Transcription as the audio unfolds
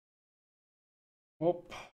Oh.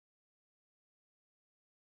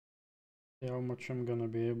 See how much I'm gonna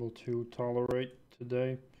be able to tolerate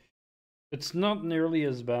today. It's not nearly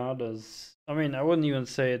as bad as... I mean, I wouldn't even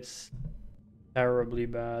say it's terribly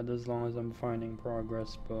bad as long as I'm finding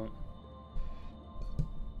progress, but...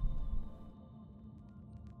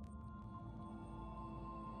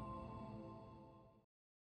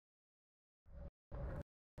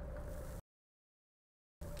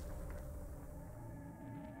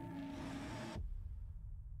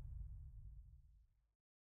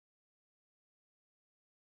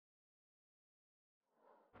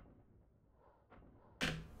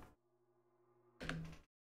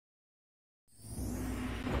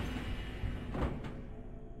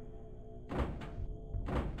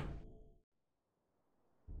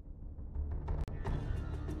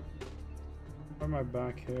 Why am I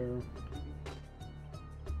back here?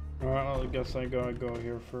 Alright, I guess I gotta go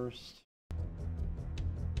here first.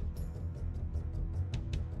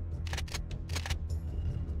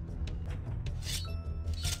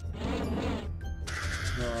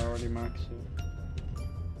 No, I already maxed it.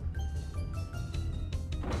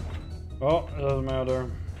 Oh, it doesn't matter.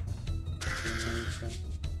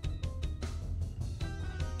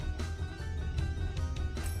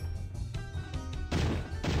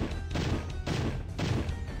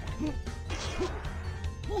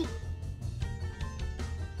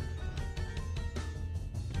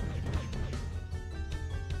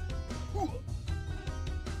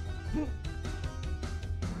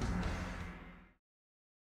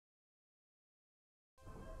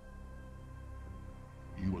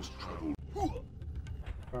 You must travel.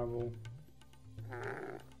 Travel.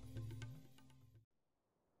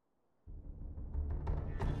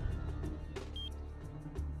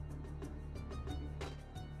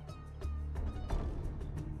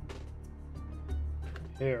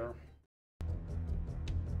 Here.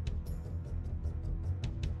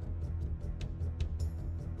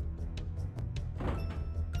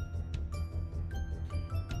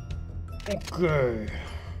 Okay.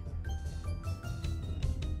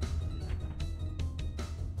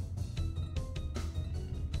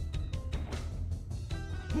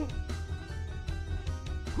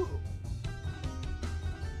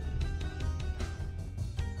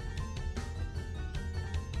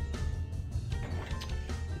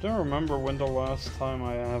 I don't remember when the last time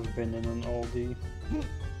I have been in an Aldi.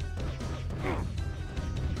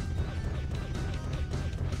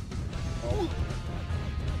 Oh.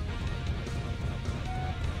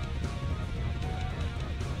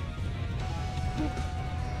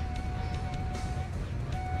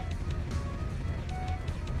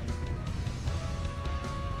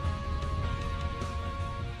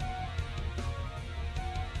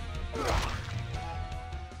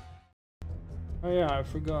 Oh yeah, I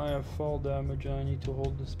forgot I have fall damage and I need to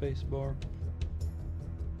hold the space bar.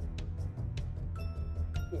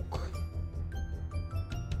 Okay.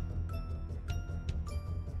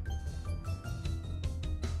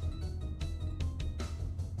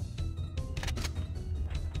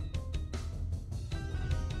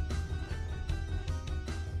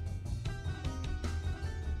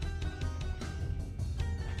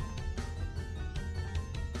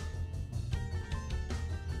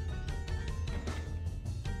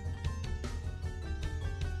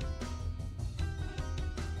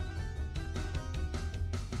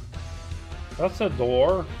 That's a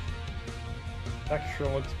door. Texture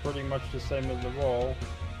looks pretty much the same as the wall.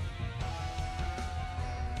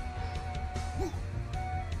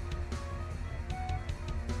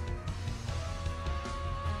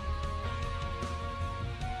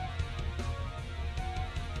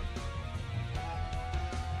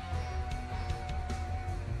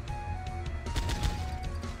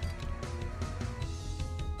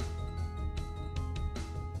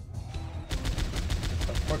 What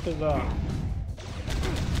the fuck is that?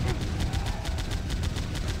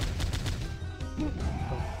 What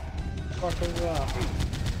the fuck is that?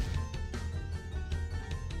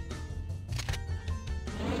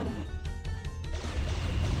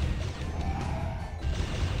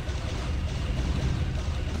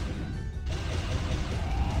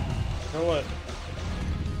 Kill it.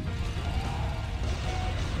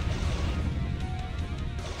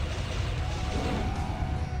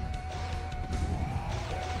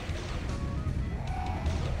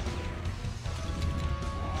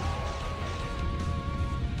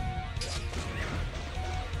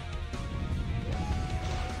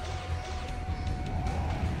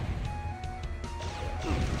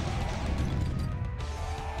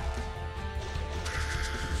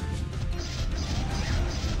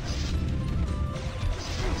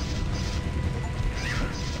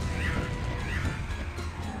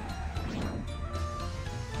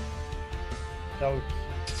 Elk.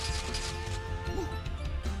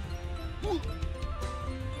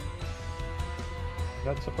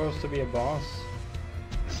 That's supposed to be a boss.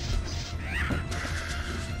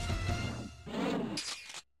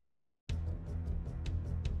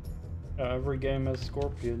 Yeah, every game has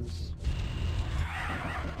scorpions.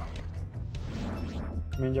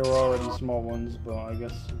 I mean, there were already small ones, but I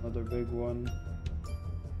guess another big one.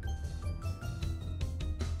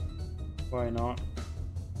 Why not?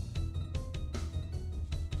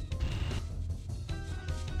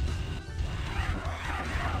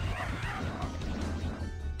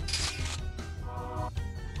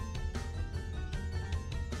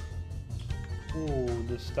 Ooh,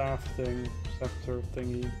 the staff thing, scepter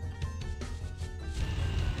thingy.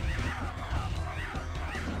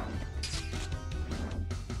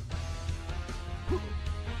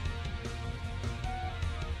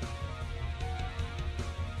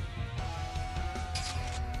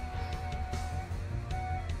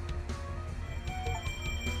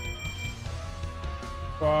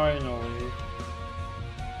 Finally.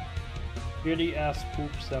 Yeti ass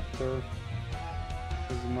poop scepter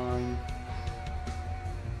is mine.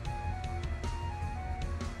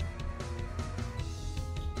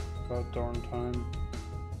 About darn time.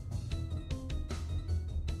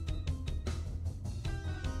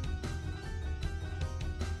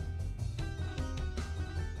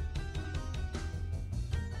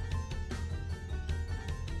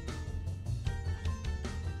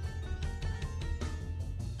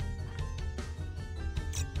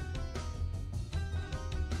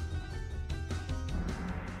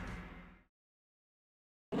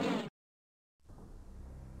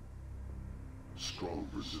 Strong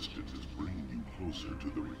resistance is bringing you closer to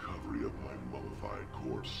the recovery of my mummified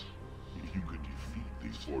corpse. If you could defeat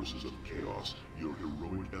these forces of chaos, your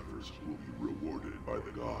heroic efforts will be rewarded by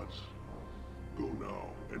the gods. Go now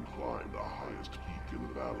and climb the highest peak in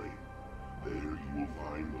the valley. There you will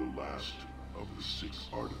find the last of the 6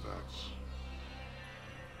 artifacts.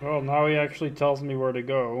 Well, now he actually tells me where to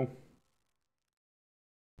go.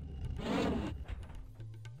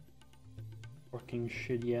 Fucking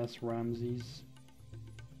shitty ass Ramses.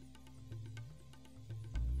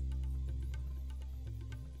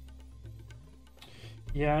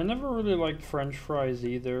 Yeah, I never really liked French fries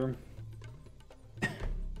either.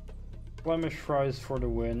 Flemish fries for the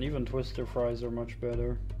win. Even Twister fries are much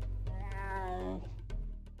better.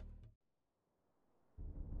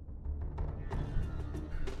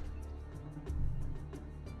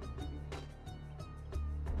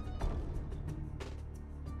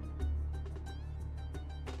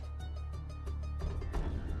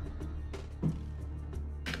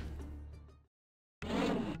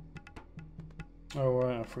 Oh,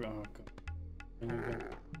 I forgot. Oh, okay.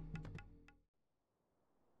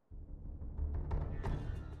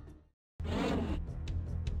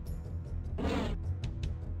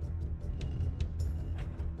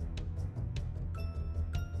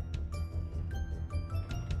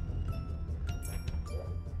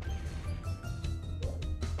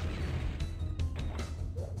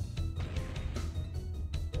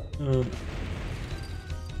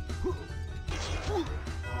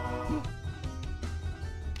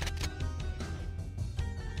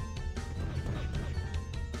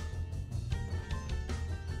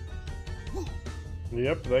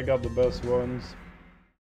 Yep, they got the best ones.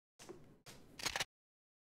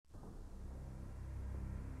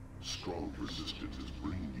 Strong resistance is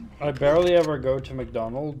bringing you. I barely ever go to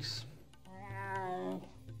McDonald's.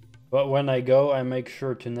 But when I go, I make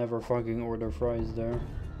sure to never fucking order fries there.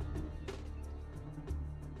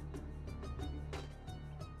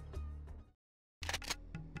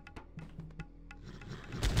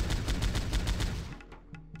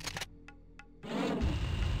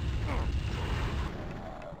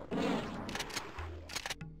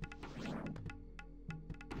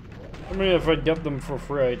 I mean, if I get them for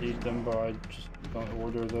free, I'd eat them, but I just don't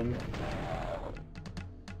order them.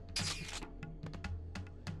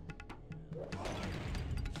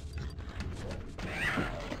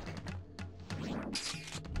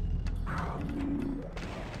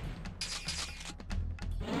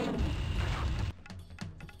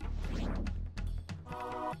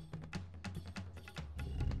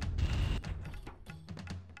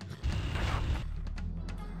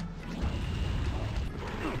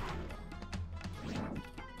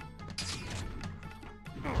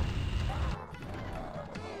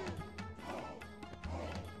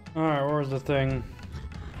 Alright, where's the thing?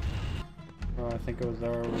 Oh, I think it was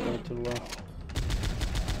there over there to the left.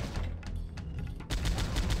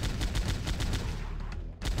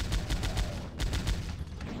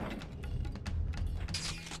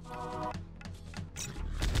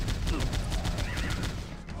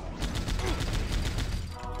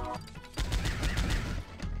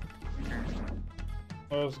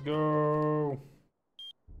 Let's go.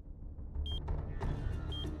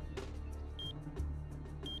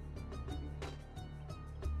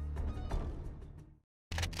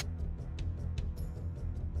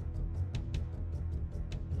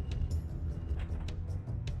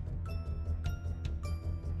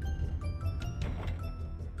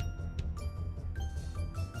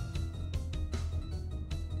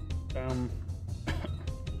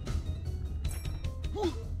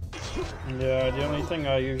 Yeah, the only thing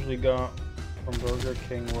I usually got from Burger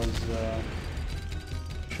King was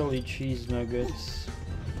chili cheese nuggets.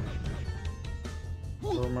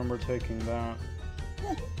 I remember taking that.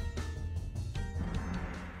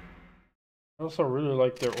 I also really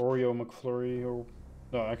like their Oreo McFlurry, or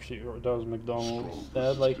no, actually that was McDonald's. They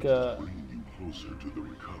had like a. Closer to the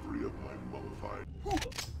recovery of my mummified.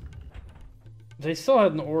 They still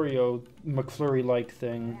had an Oreo McFlurry-like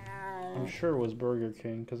thing. I'm sure it was Burger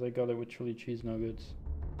King because I got it with chili cheese nuggets.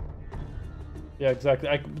 Yeah, exactly.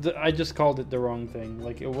 I just called it the wrong thing.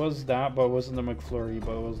 Like it was that, but it wasn't a McFlurry,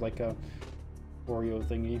 but it was like a Oreo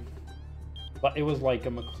thingy. But it was like a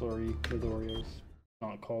McFlurry with Oreos,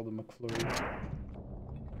 not called a McFlurry.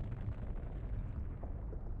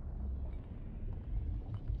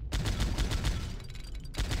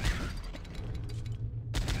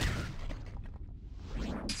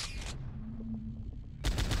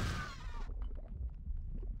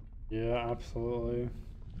 Yeah, absolutely.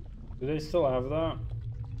 Do they still have that?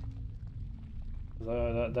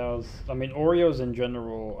 That was... I mean, Oreos in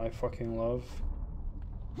general, I fucking love.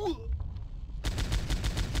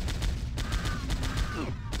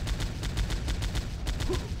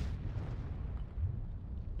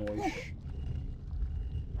 Oish.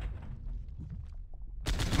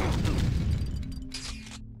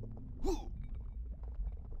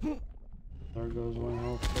 There goes one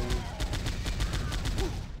health thing.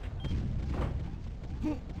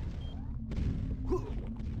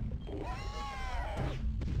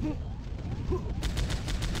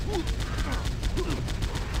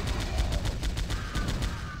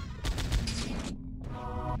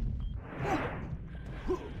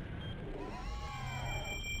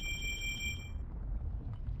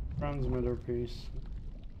 Transmitter piece.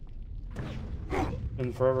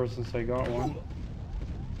 Been forever since I got one.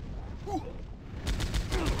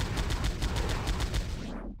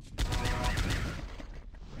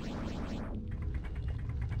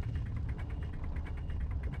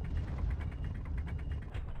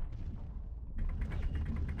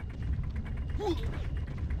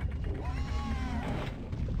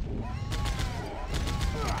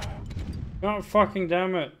 God fucking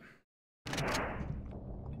damn it.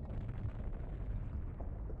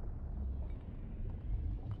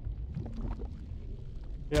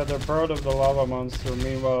 Yeah, they're proud of the lava monster.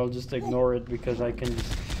 Meanwhile, I'll just ignore it because I can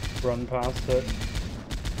just run past it.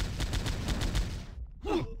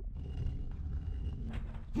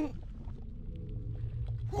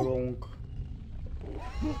 Bronk.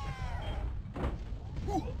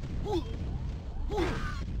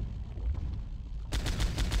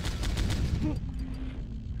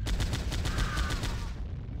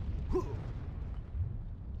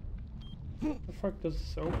 The fuck does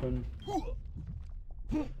this open?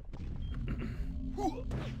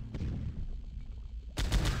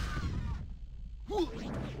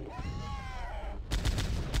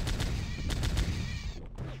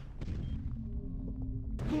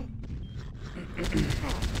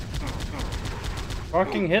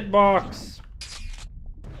 Fucking hitbox!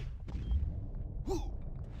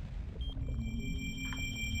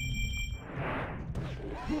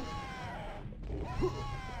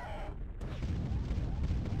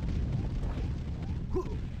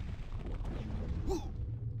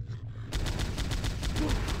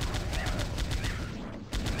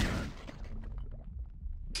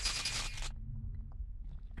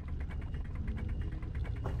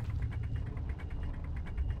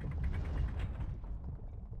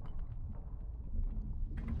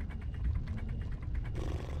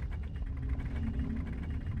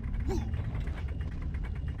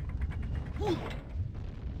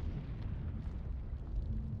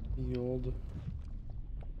 Yield.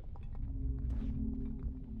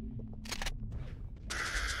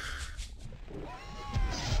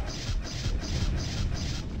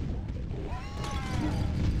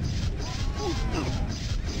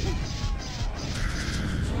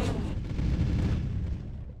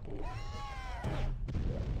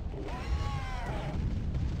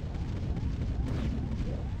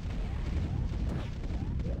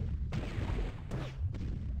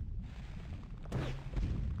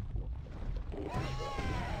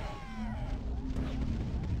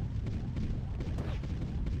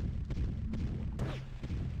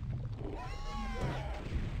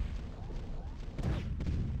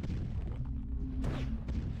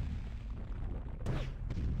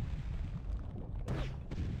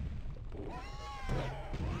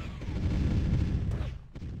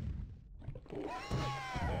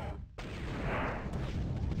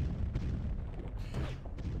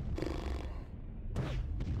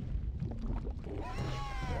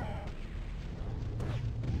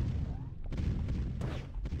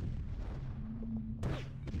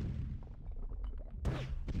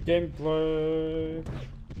 Gameplay.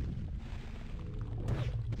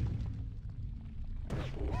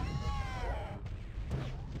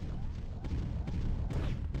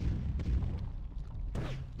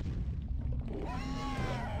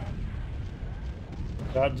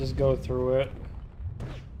 That just go through it.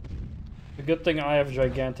 The good thing I have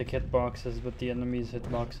gigantic hitboxes, but the enemy's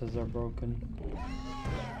hitboxes are broken.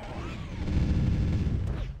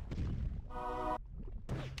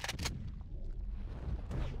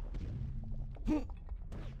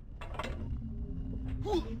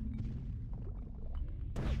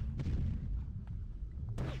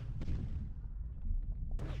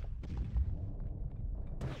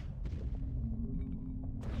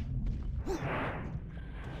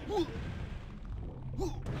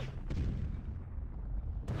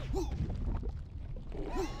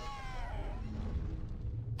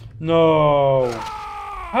 No!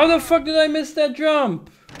 How the fuck did I miss that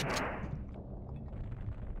jump?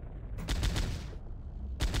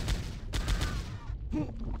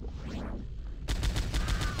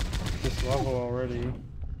 This level already.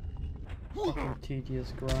 Fucking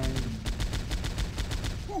tedious grind.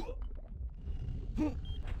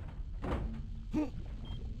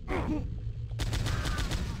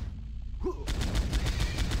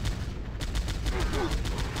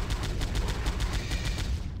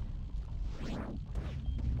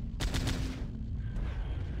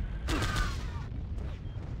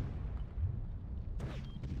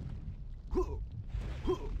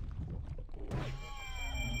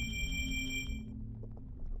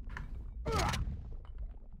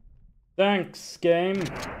 Thanks, game.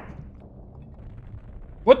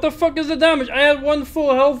 What the fuck is the damage? I had one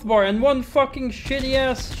full health bar and one fucking shitty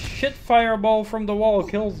ass shit fireball from the wall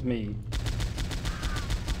kills me.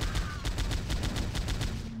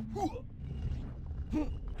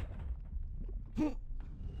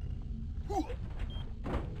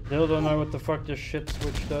 Still don't know what the fuck this shit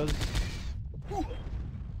switch does.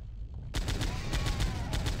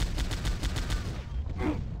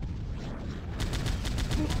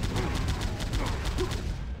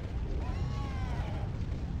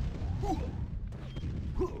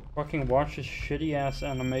 Fucking watch this shitty ass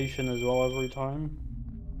animation as well every time.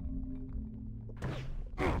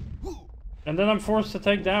 And then I'm forced to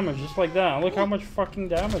take damage just like that. Look how much fucking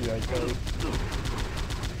damage I take.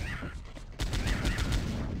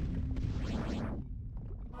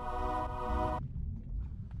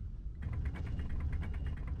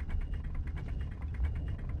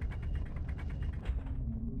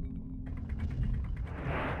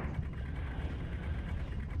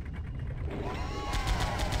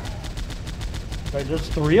 Wait, there's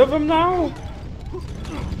 3 of them now?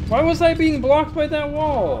 Why was I being blocked by that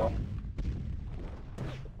wall?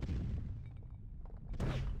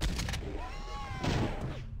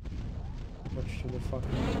 Switch to the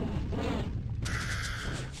fucking...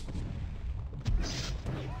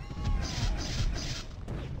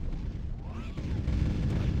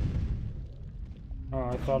 Oh,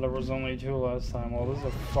 I thought it was only 2 last time. Well, this is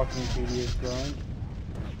a fucking tedious grind.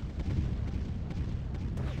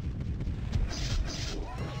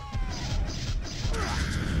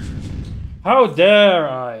 How dare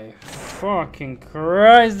I? Fucking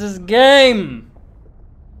Christ, this game!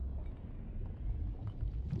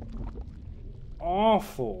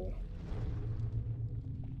 Awful.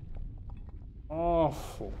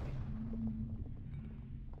 Awful.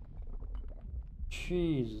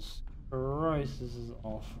 Jesus Christ, this is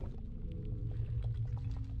awful.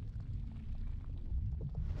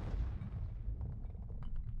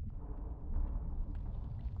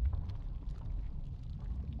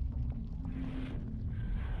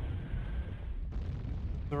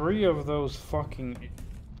 Three of those fucking...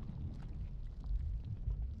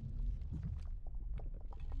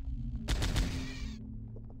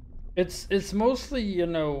 It's mostly, you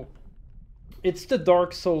know, it's the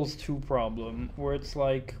Dark Souls 2 problem, where it's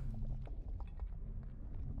like,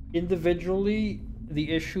 individually,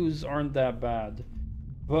 the issues aren't that bad,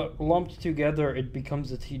 but lumped together, it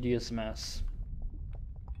becomes a tedious mess.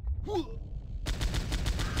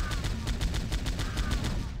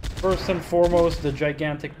 First and foremost, the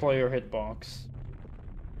gigantic player hitbox.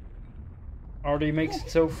 Already makes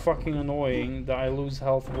it so fucking annoying that I lose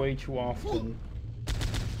health way too often.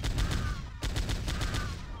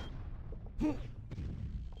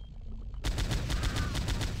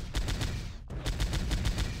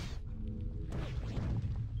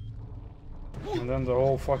 And then the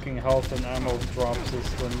whole fucking health and ammo drop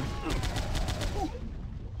system.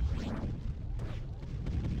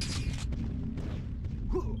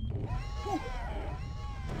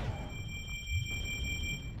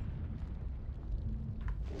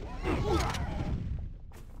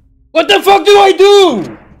 What the fuck do I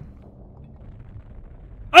do?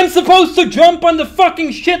 I'm supposed to jump on the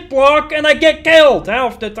fucking shit block and I get killed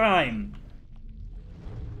half the time.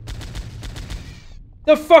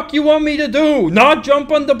 The fuck you want me to do? Not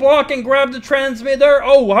jump on the block and grab the transmitter?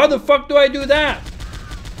 Oh, how the fuck do I do that?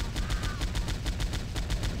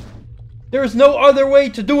 There's no other way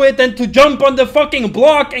to do it than to jump on the fucking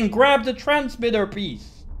block and grab the transmitter piece.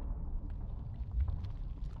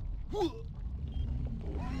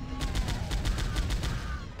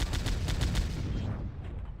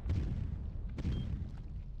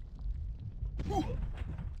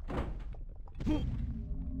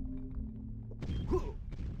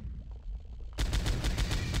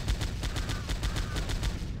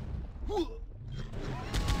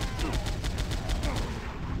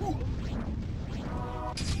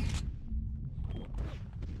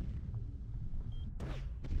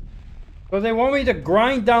 So they want me to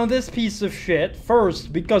grind down this piece of shit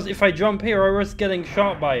first, because if I jump here, I risk getting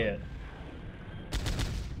shot by it.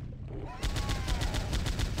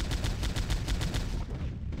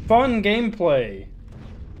 Fun gameplay.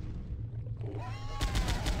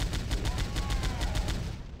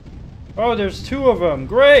 Oh, there's two of them.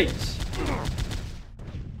 Great!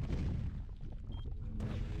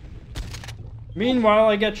 Meanwhile,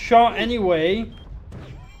 I get shot anyway.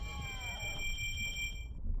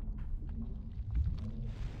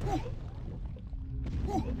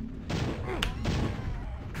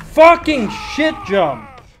 Fucking shit jump!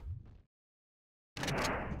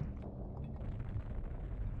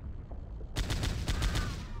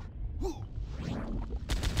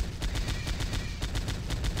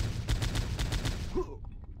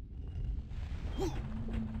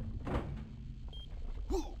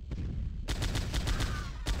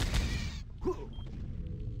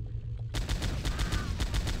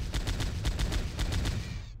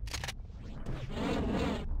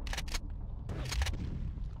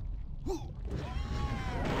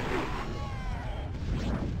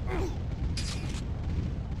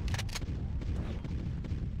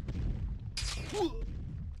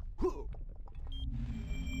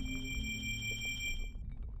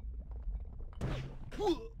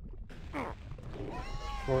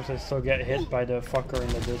 Of course, I still get hit by the fucker in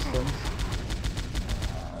the distance.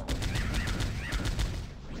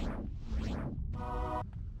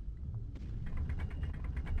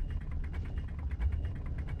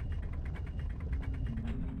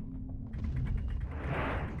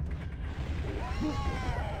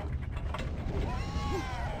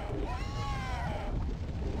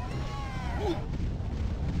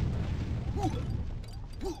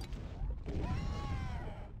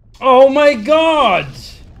 Oh my god!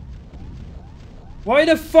 Why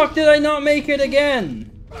the fuck did I not make it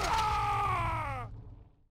again?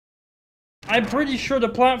 I'm pretty sure the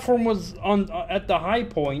platform was on at the high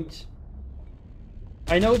point.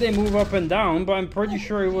 I know they move up and down, but I'm pretty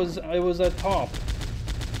sure it was at top.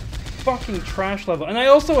 Fucking trash level. And I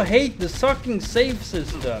also hate the sucking save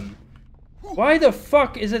system. Why the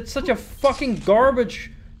fuck is it such a fucking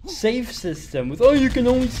garbage save system with, oh, you can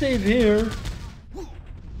only save here?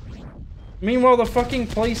 Meanwhile, the fucking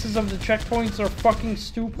places of the checkpoints are fucking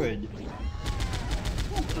stupid.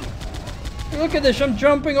 Look at this, I'm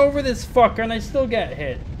jumping over this fucker and I still get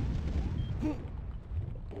hit.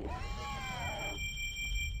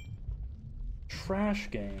 Trash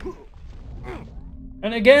game.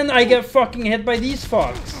 And again, I get fucking hit by these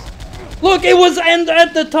fucks. Look, it was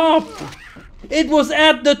at the top! It was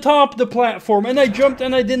at the top, the platform, and I jumped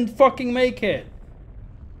and I didn't fucking make it.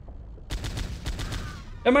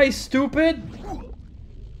 Am I stupid?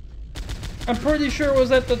 I'm pretty sure it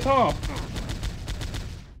was at the top.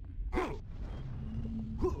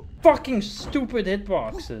 Fucking stupid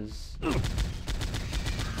hitboxes.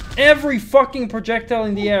 Every fucking projectile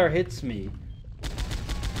in the air hits me.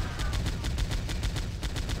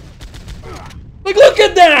 Like, look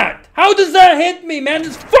at that! How does that hit me, man?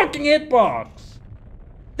 This fucking hitbox!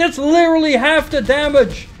 That's literally half the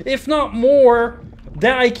damage, if not more,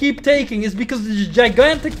 that I keep taking is because of this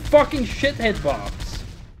gigantic fucking shit hitbox.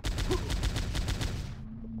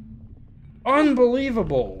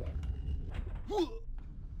 Unbelievable.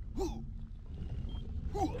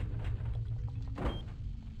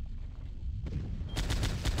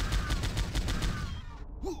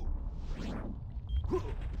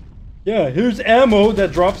 Yeah, here's ammo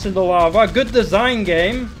that drops in the lava. Good design,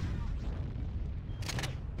 game.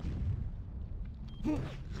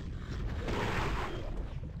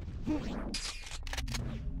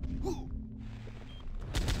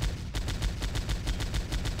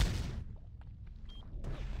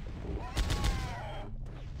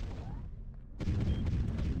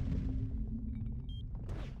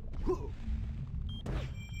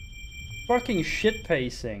 fucking shit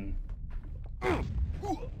pacing.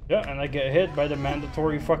 Yeah, and I get hit by the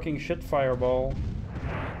mandatory fucking shit fireball.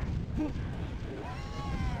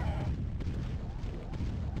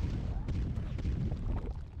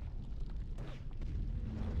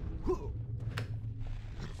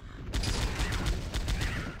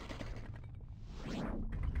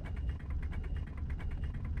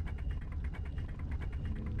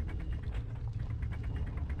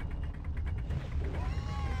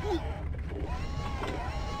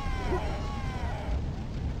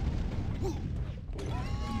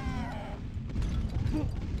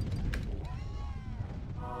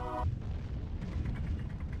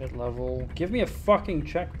 Level. Give me a fucking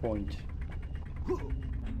checkpoint.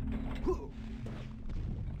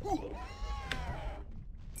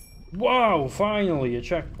 Wow, finally a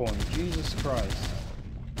checkpoint. Jesus Christ.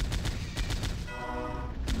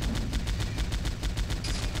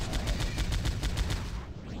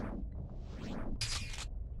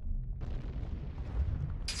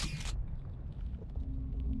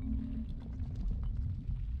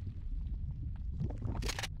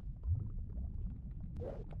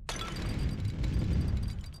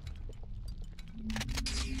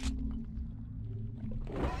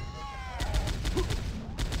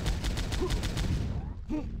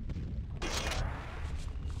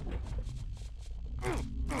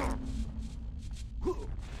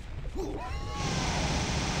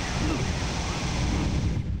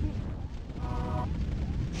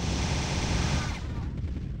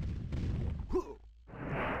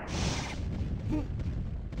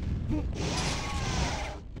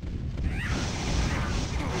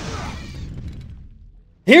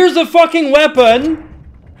 Here's a fucking weapon!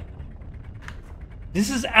 This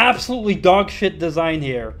is absolutely dog shit design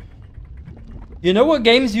here. You know what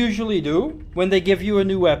games usually do when they give you a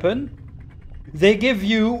new weapon? They give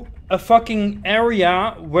you a fucking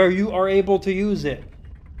area where you are able to use it.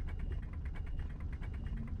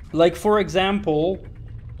 Like, for example,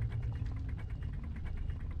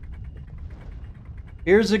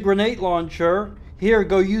 here's a grenade launcher. Here,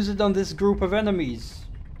 go use it on this group of enemies.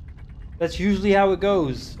 That's usually how it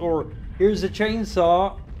goes. Or, here's a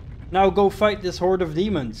chainsaw. Now go fight this horde of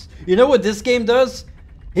demons. You know what this game does?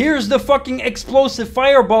 Here's the fucking explosive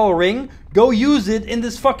fireball ring. Go use it in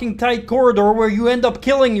this fucking tight corridor where you end up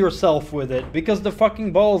killing yourself with it. Because the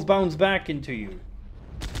fucking balls bounce back into you.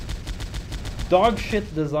 Dog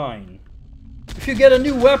shit design. If you get a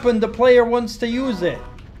new weapon, the player wants to use it.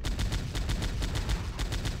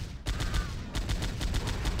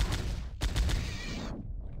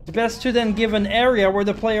 It's best to then give an area where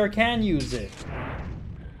the player can use it.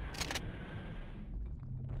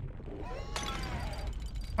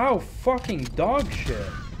 How fucking dog shit.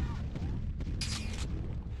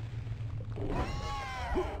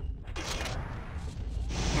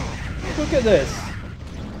 Look at this.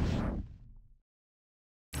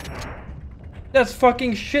 That's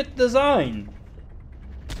fucking shit design.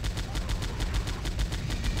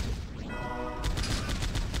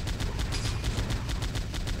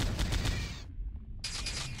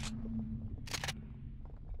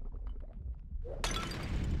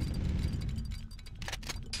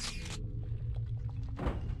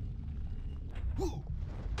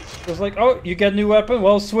 It's like, oh, you get a new weapon?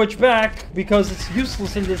 Well, switch back, because it's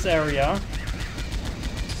useless in this area.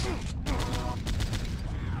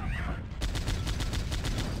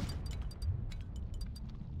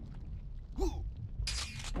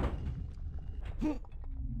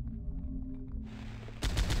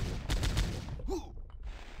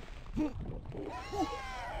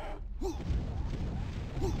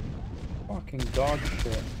 Fucking dog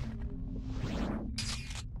shit.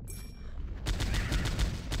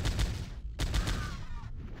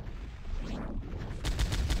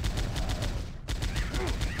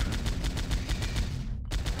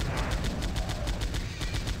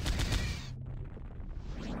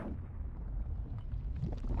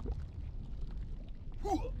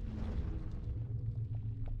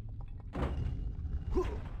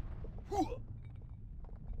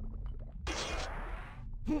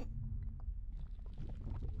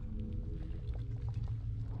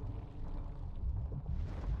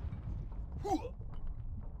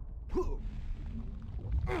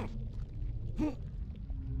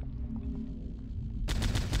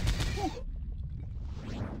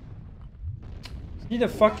 See the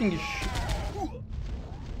fucking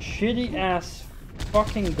shitty ass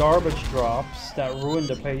fucking garbage drops that ruin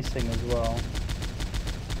the pacing as well.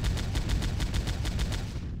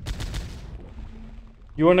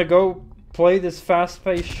 You wanna go play this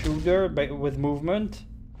fast-paced shooter with movement?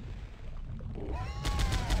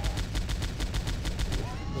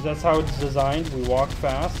 Because that's how it's designed, we walk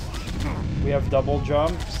fast. We have double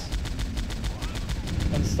jumps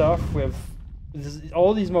and stuff. We have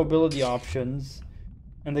all these mobility options,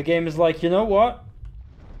 and the game is like, you know what?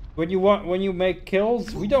 When you make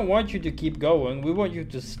kills, we don't want you to keep going. We want you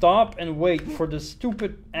to stop and wait for the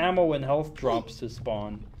stupid ammo and health drops to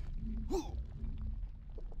spawn.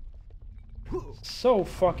 So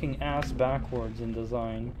fucking ass backwards in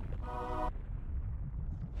design.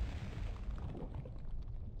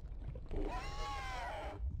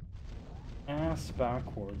 Ass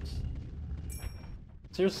backwards.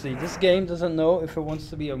 Seriously, this game doesn't know if it wants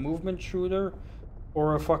to be a movement shooter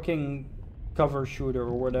or a fucking cover shooter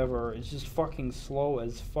or whatever. It's just fucking slow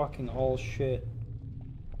as fucking all shit.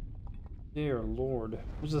 Dear lord. It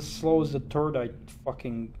was as slow as the turd I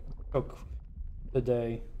fucking took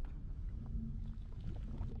today.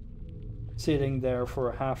 Sitting there for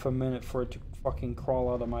a half a minute for it to fucking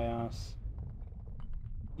crawl out of my ass.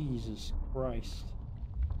 Jesus Christ.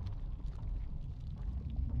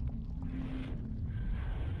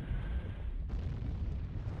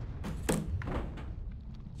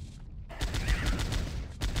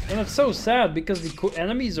 And it's so sad because the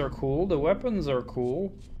enemies are cool, the weapons are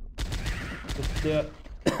cool, the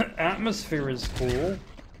atmosphere is cool.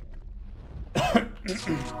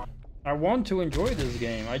 I want to enjoy this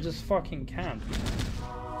game, I just fucking can't.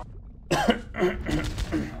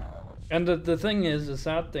 And the thing is, the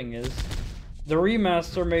sad thing is, the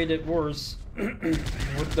remaster made it worse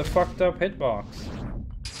with the fucked up hitbox.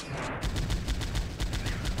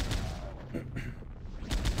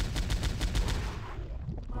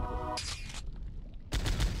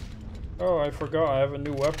 Oh, I forgot I have a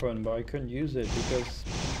new weapon, but I couldn't use it because...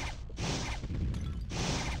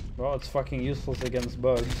 well, it's fucking useless against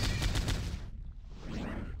bugs.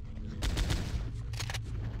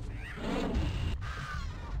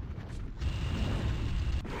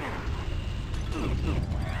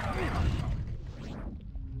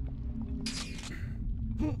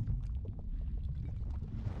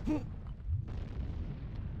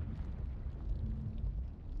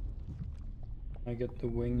 I get the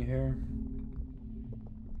wing here.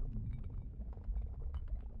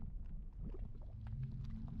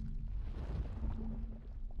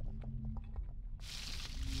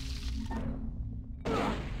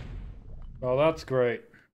 Well, that's great.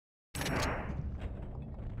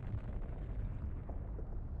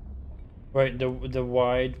 Wait, the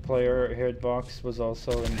wide player hitbox was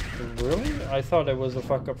also in... really? I thought it was a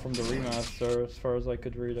fuck up from the remaster as far as I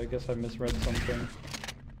could read. I guess I misread something.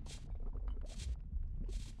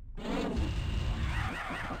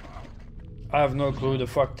 I have no clue, the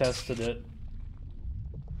fuck tested it.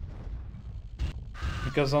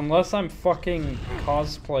 Because unless I'm fucking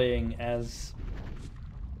cosplaying as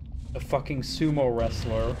a fucking sumo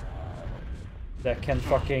wrestler that can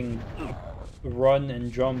fucking run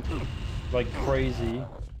and jump like crazy,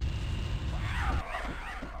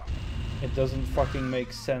 it doesn't fucking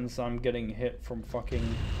make sense. I'm getting hit from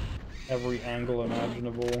fucking every angle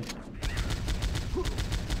imaginable.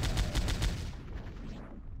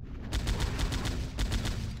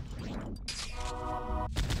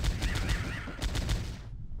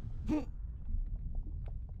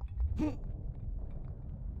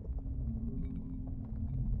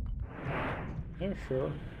 Yeah,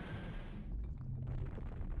 sure.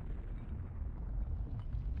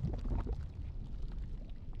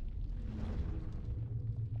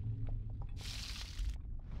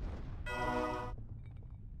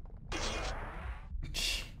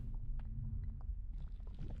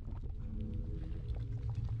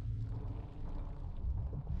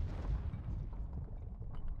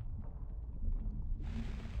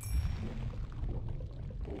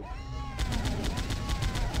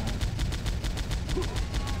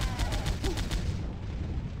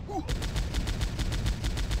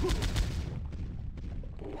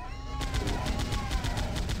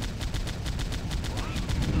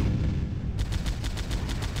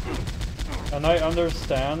 And I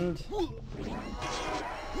understand.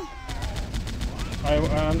 I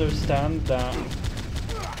understand that.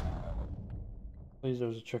 Please,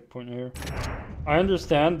 there's a checkpoint here. I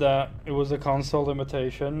understand that it was a console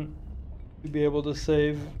limitation to be able to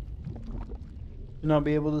save. To not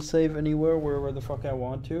be able to save anywhere, wherever the fuck I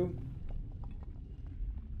want to.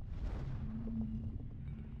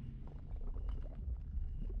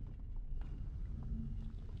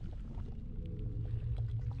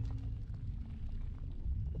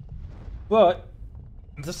 But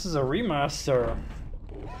this is a remaster.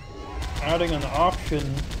 Adding an option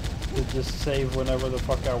to just save whenever the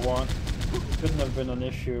fuck I want couldn't have been an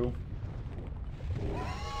issue.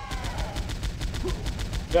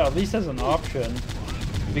 Yeah, at least as an option.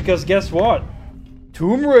 Because guess what?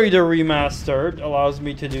 Tomb Raider Remastered allows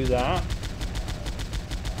me to do that.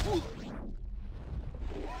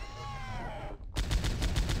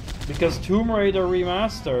 Because Tomb Raider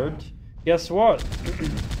Remastered, guess what?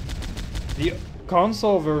 The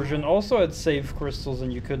console version also had save crystals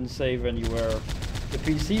and you couldn't save anywhere. The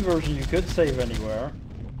PC version you could save anywhere.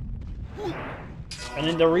 And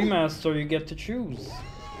in the remaster you get to choose.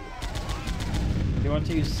 Do you want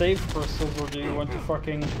to use save crystals or do you want to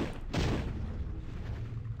fucking...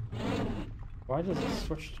 Why does it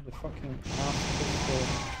switch to the fucking half crystal?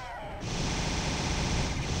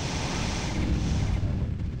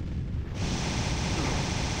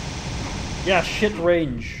 Yeah, shit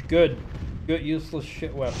range. Good. Good useless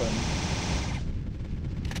shit weapon.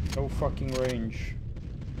 No fucking range.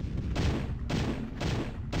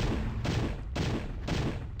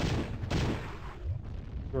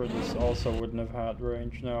 Sure, this also wouldn't have had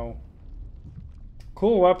range, no.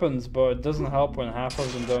 Cool weapons, but it doesn't help when half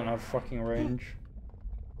of them don't have fucking range.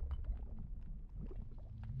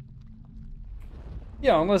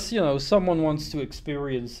 Yeah, unless, you know, someone wants to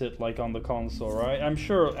experience it like on the console, right? I'm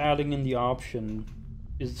sure adding in the option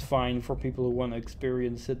is fine for people who want to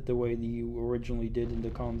experience it the way that you originally did in the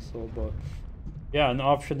console, but yeah, an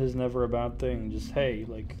option is never a bad thing. Just, hey,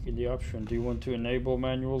 like, in the option, do you want to enable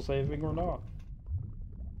manual saving or not?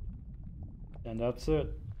 And that's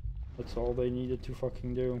it. That's all they needed to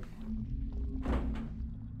fucking do.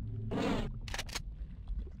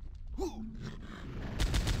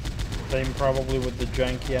 Same probably with the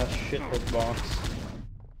janky ass shit hitbox.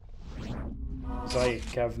 Cause I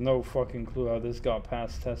have no fucking clue how this got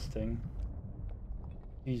past testing.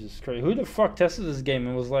 Jesus Christ. Who the fuck tested this game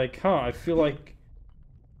and was like, huh, I feel like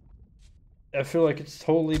it's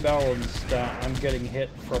totally balanced that I'm getting hit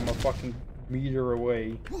from a fucking meter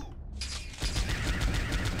away.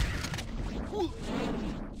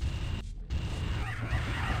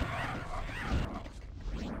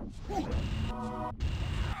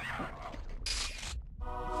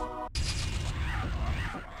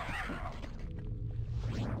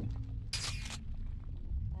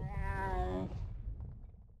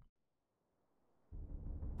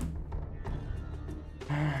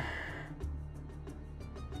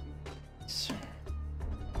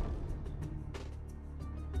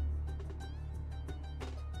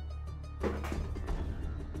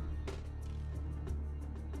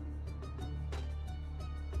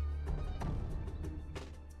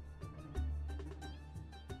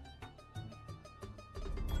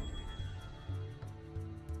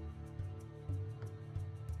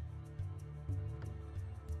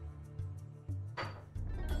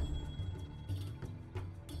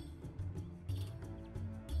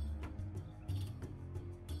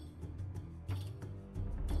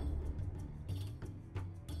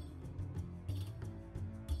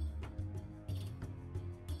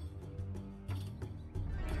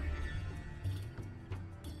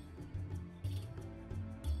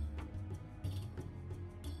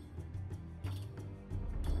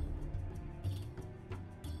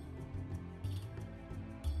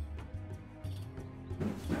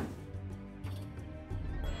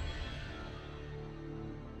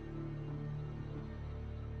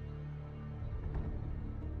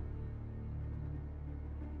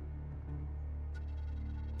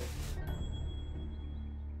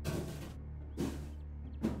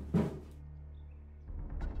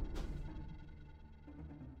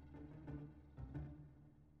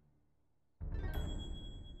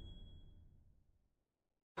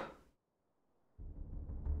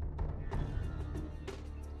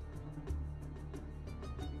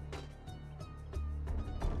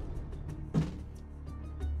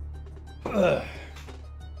 Ugh.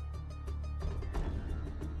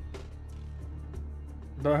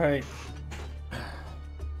 But hey,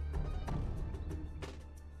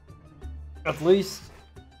 at least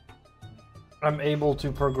I'm able to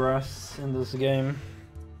progress in this game.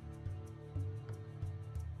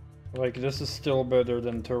 Like, this is still better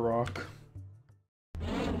than Turok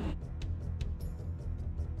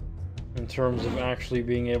in terms of actually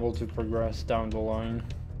being able to progress down the line.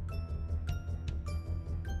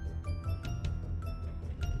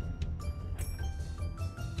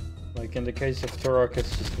 Like in the case of Turok,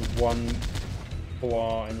 it's just one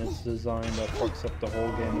flaw in its design that fucks up the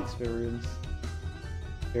whole game experience.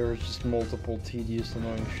 There's just multiple tedious,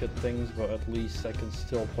 annoying shit things, but at least I can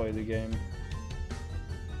still play the game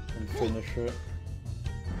and finish it.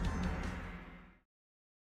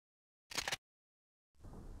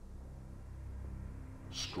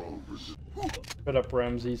 Strong resistance. Shut up,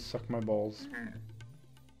 Ramsey. Suck my balls.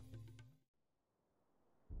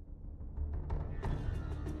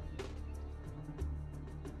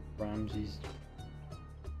 Ramses.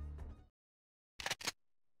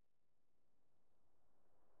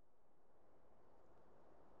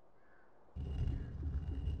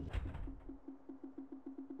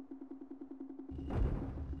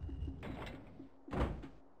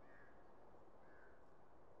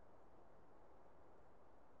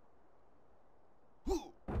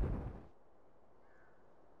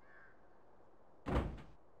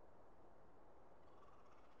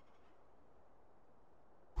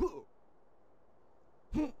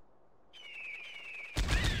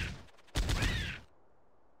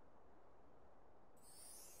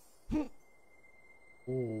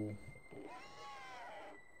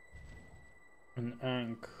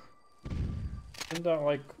 Wouldn't that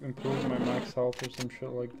like improve my max health or some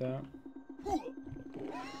shit like that?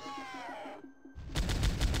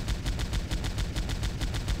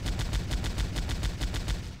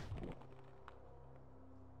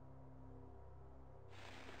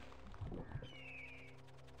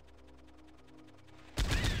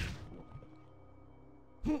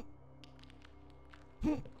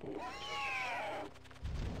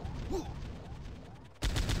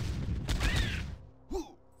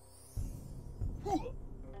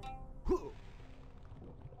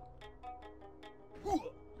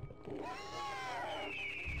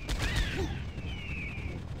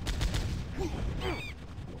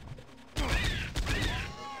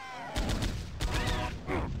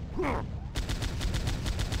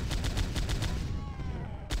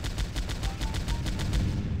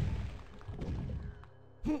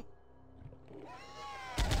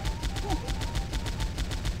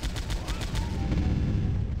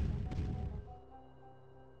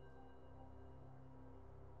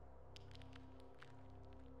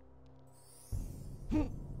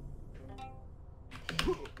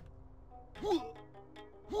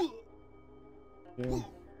 Yeah.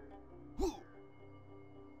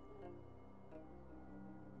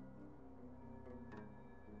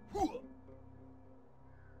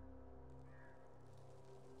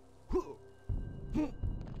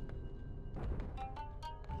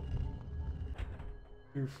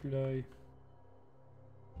 Fly.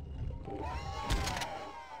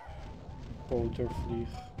 Botervlieg.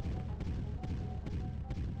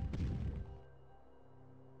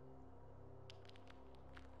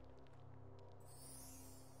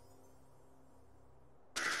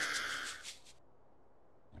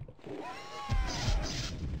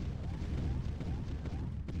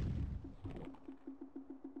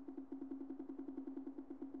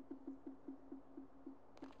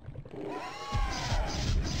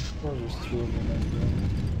 Or just two of them anyway.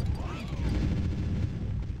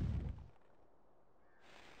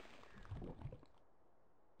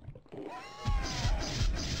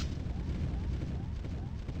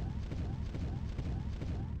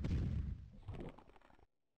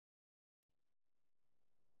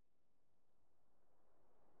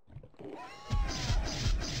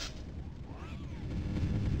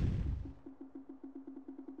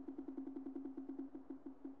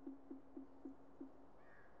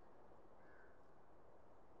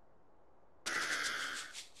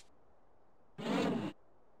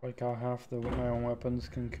 Like how half my own weapons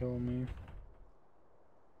can kill me.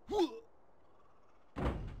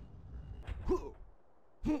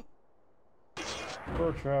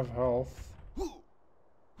 Or to have health.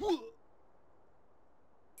 Okay,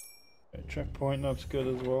 checkpoint, that's good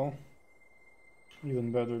as well.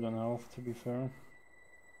 Even better than health, to be fair.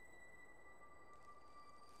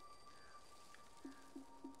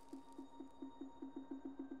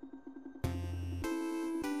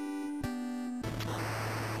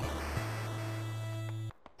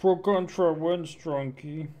 Pro Contra wins,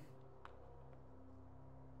 STRONKI.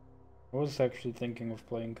 I was actually thinking of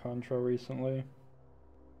playing Contra recently.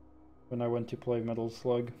 When I went to play Metal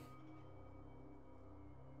Slug.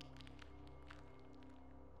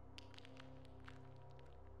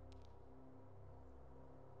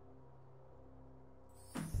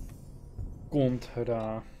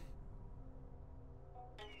 Contra.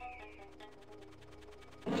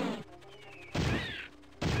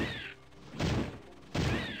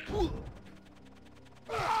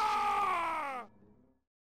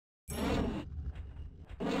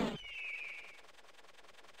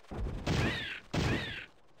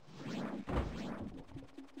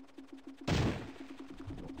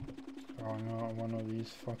 Oh no, one of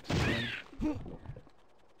these fucks again.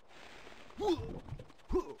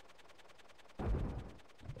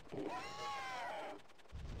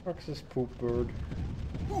 Fuck's this poop bird?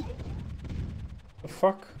 The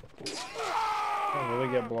fuck? I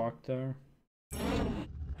really get blocked there.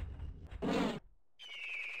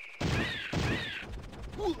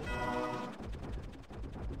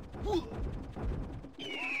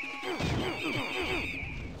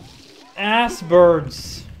 Ass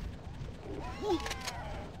birds!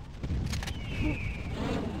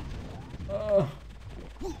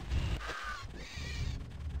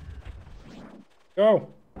 Go!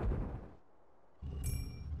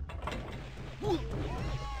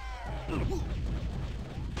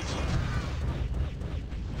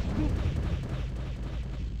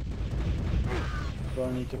 Do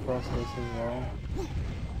I need to cross this as well?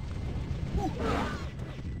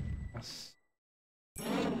 Yes.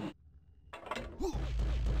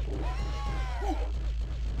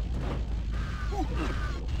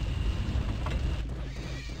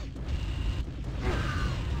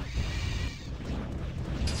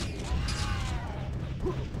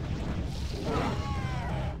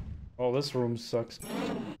 Oh, this room sucks.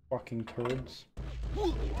 Fucking turds.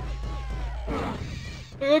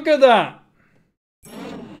 Look at that!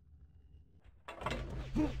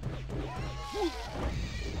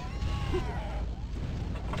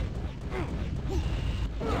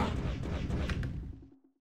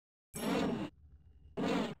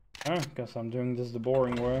 Guess I'm doing this the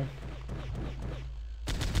boring way.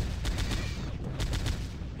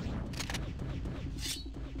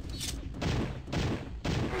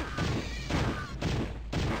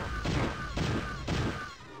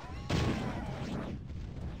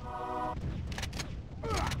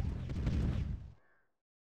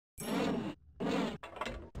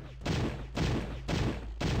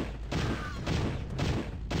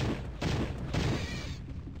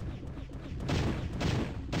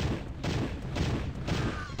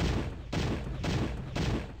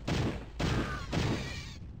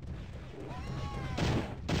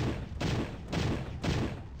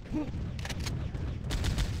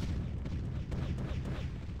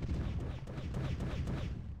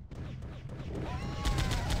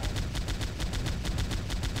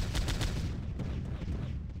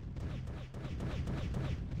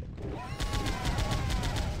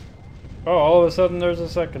 Oh, all of a sudden there's a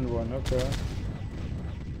second one, okay.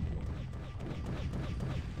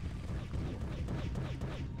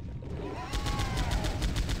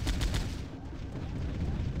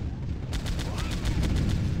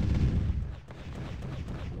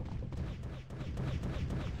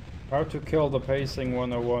 How to kill the pacing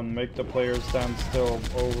 101, make the player stand still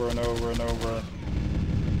over and over and over.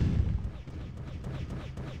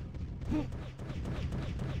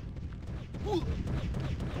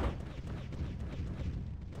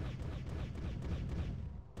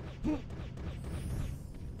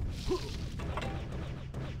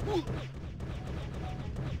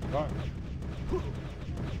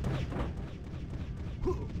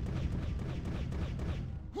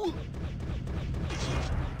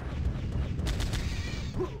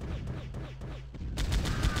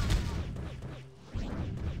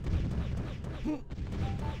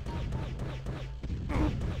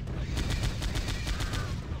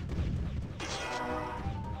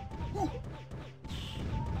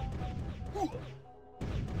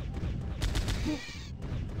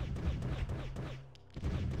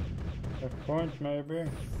 Checkpoint, maybe?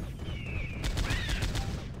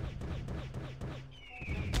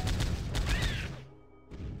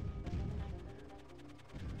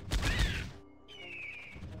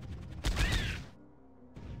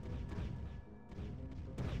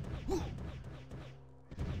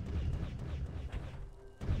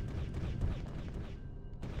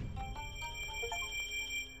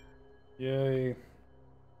 Yay.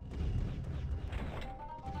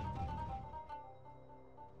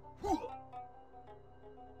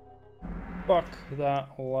 Fuck that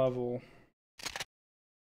level.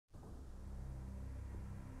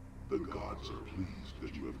 The gods are pleased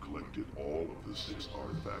that you have collected all of the 6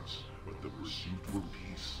 artifacts, but the pursuit for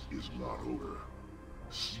peace is not over.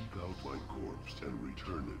 Seek out my corpse and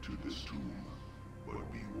return it to this tomb.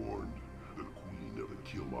 But be warned, the queen of the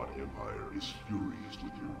Kilmot Empire is furious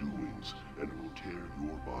with your doings and will tear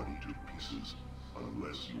your body to pieces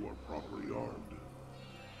unless you are properly armed.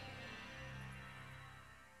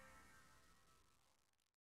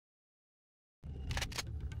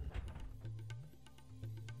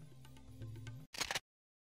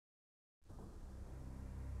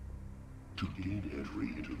 To gain entry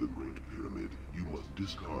into the Great Pyramid, you must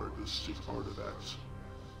discard the 6 artifacts.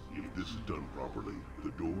 If this is done properly, the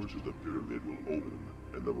doors of the pyramid will open,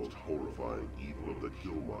 and the most horrifying evil of the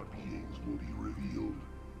Kilmot beings will be revealed.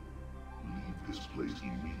 Leave this place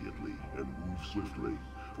immediately and move swiftly,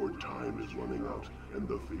 for time is running out, and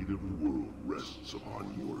the fate of the world rests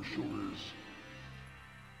upon your shoulders.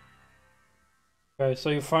 Okay, so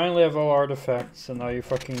you finally have all artifacts, and now you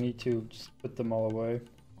fucking need to just put them all away.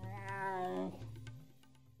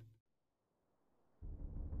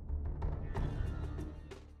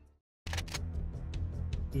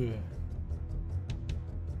 Yeah.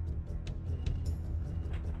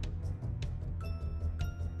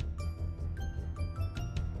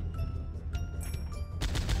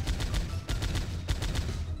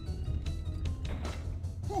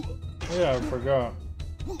 Yeah, I forgot.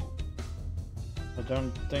 I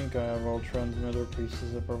don't think I have all transmitter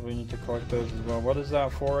pieces. I probably need to collect those as well. What is that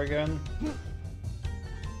for again?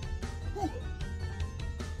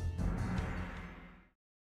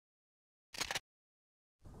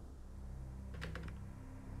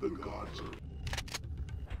 The gods are...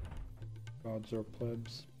 Gods are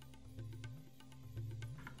plebs.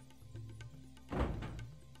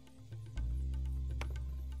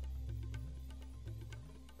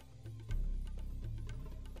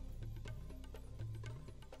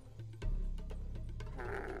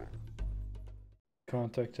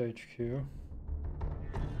 Contact HQ.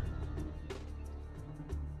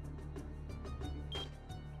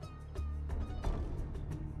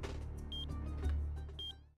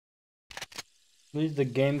 At least the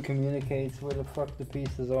game communicates where the fuck the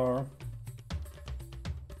pieces are. At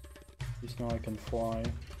least now I can fly.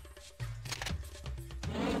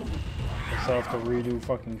 Guess I'll have to redo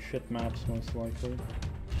fucking shit maps most likely.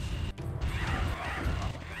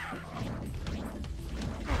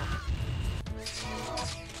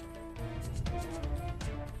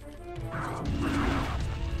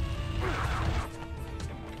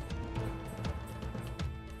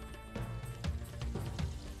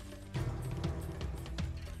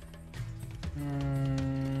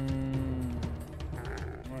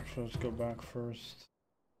 Actually, let's go back first.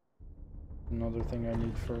 Another thing I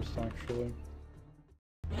need first, actually.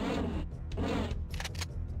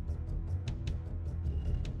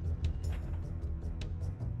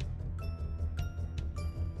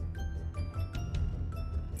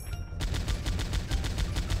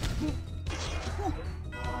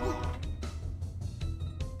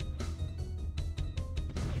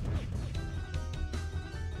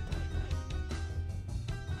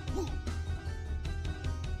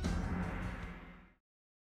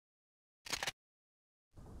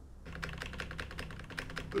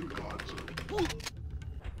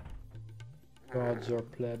 Gods are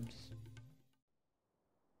plebs.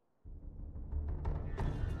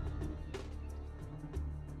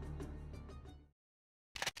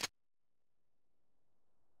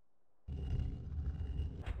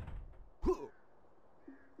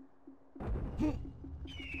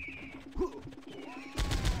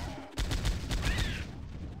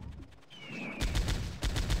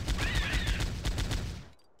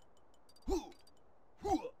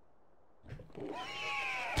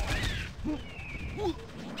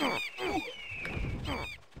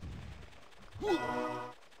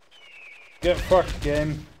 Get fucked,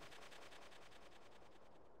 game.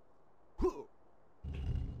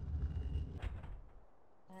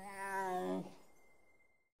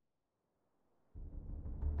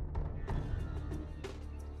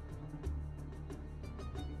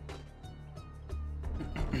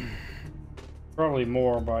 Probably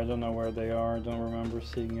more, but I don't know where they are. I don't remember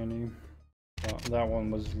seeing any. That one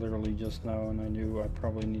was literally just now, and I knew I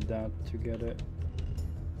probably need that to get it.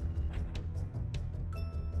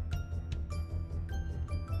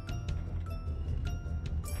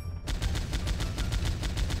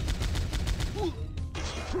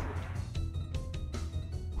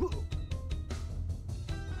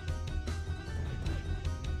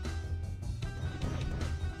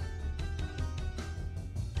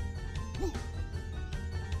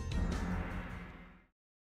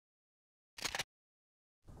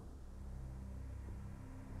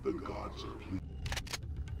 The gods are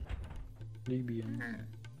Libyan.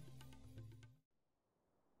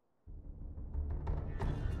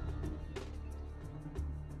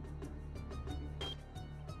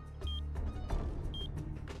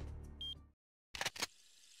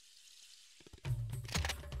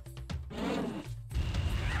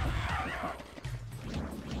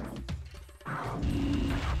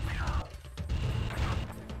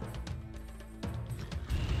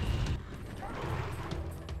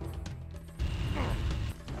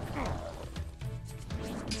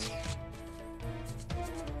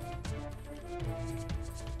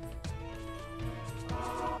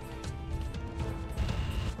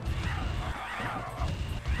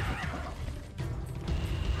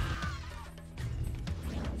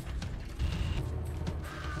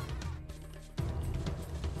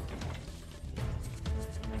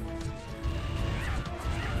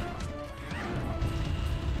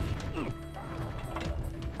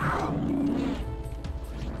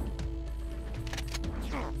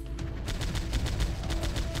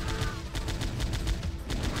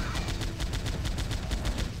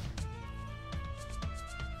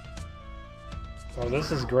 Oh,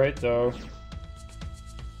 this is great though.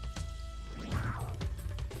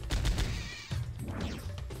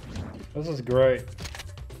 This is great.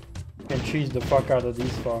 You can cheese the fuck out of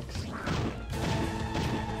these fucks.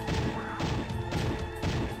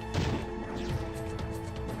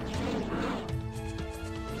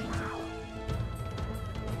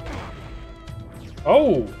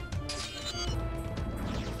 Oh!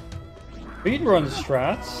 Speedrun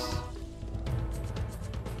strats.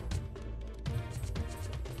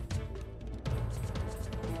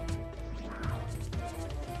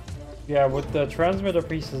 Yeah, with the transmitter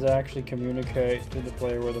pieces, I actually communicate to the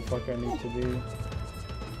player where the fuck I need to be.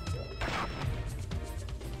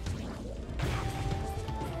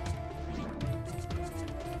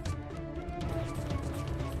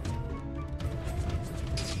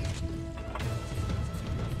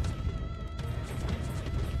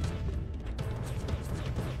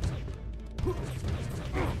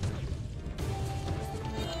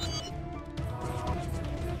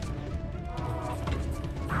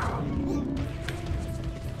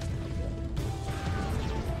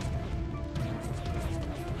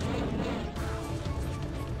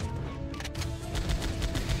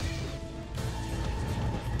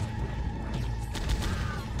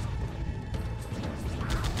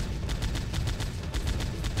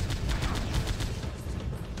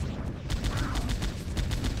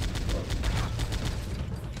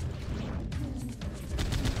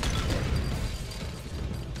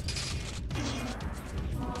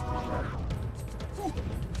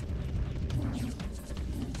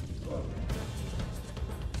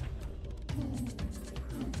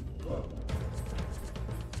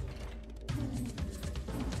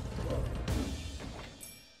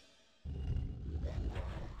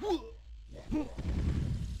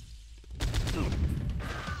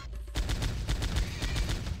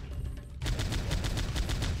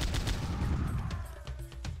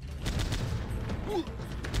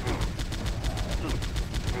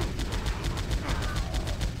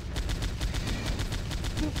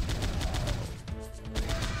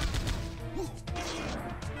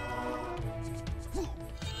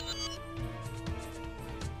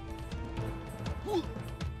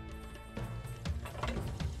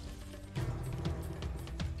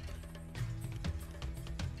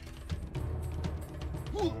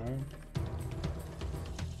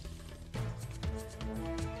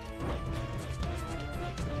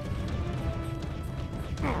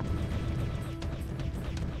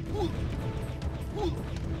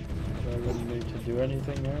 I wouldn't need to do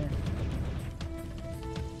anything there.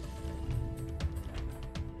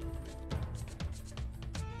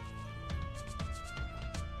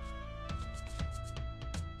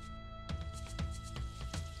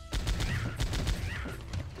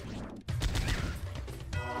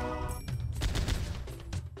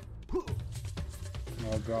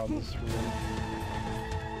 Oh god, this room.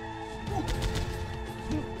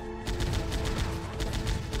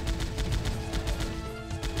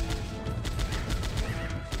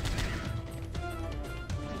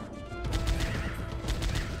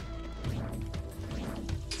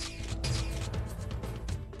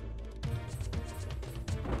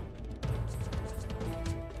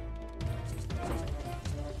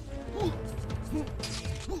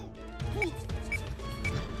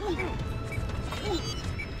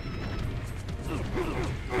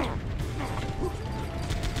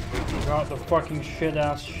 Got the fucking shit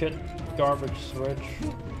garbage switch.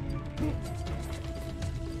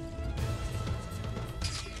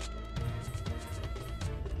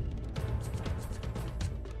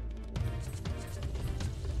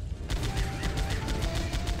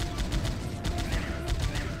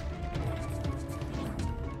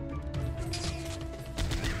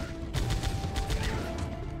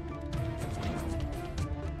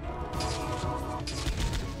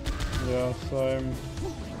 Yeah, same.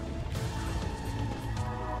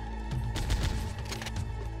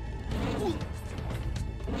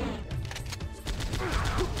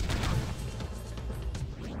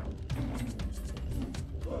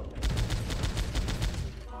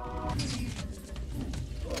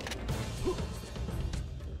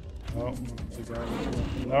 Oh, the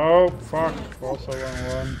garbage. No, fuck. Also wrong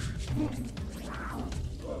one.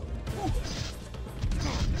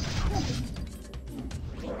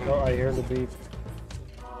 Oh, I hear the beep.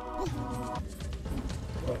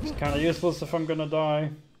 But it's kind of useless if I'm gonna die.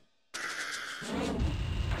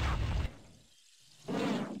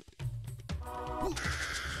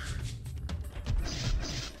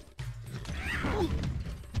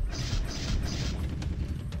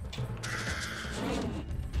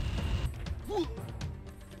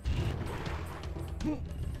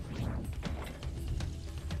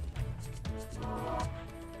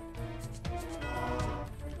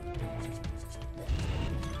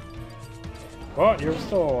 What? You're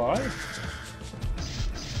still alive?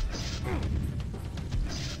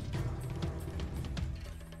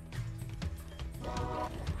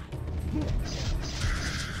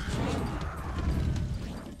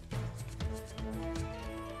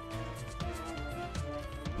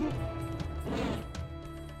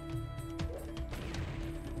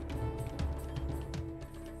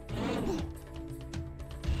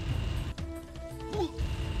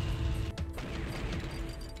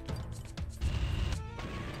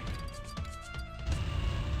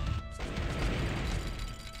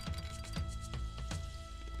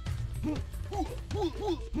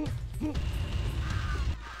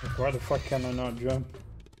 Why the fuck can I not jump?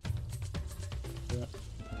 Yeah.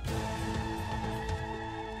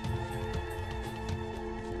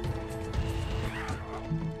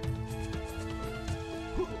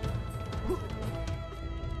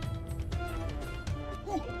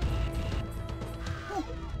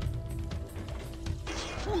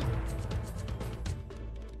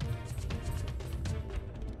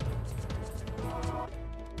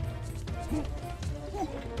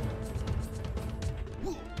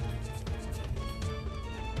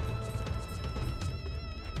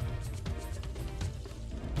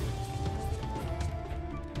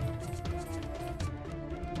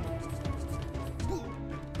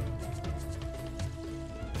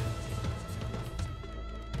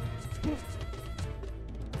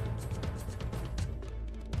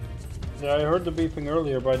 Yeah, I heard the beeping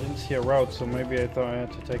earlier, but I didn't see a route, so maybe I thought I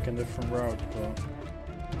had to take a different route, but...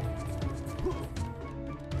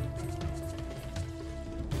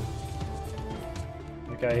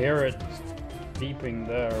 Like, I hear it beeping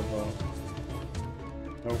there, but...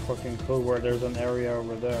 No fucking clue where there's an area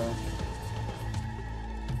over there.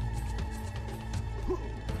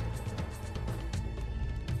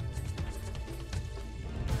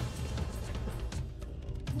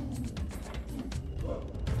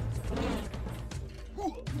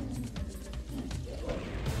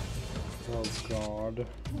 Oh god.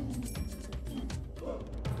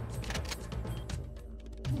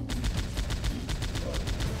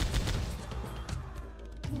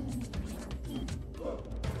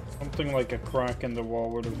 Something like a crack in the wall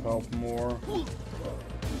would have helped more.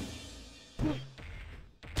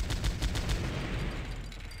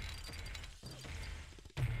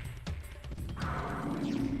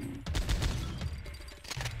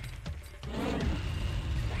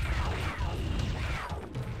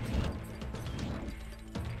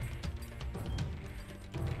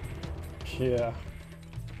 Yeah.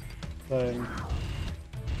 Same.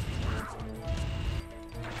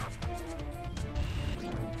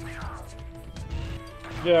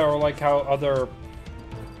 Yeah, or like how other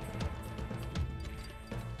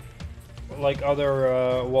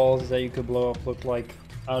walls that you could blow up looked like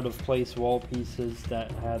out of place wall pieces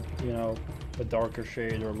that had, you know, a darker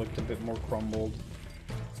shade or looked a bit more crumbled.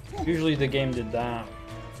 Usually the game did that.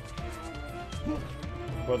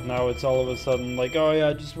 But now it's all of a sudden like, oh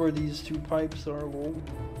yeah, just where these two pipes are, lol.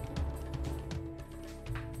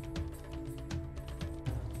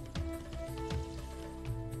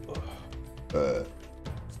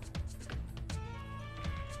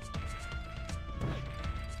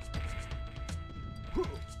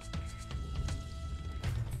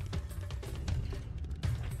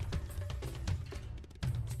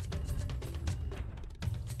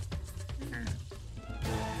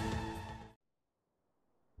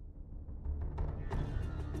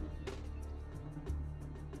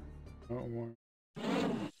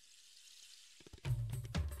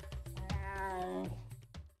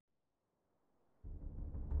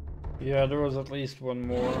 Yeah, there was at least one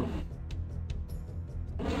more.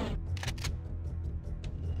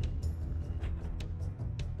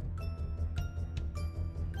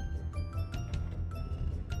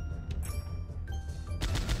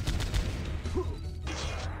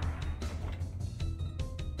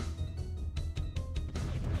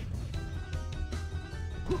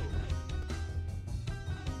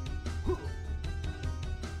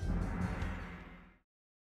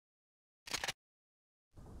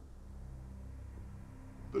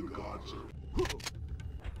 The gods are...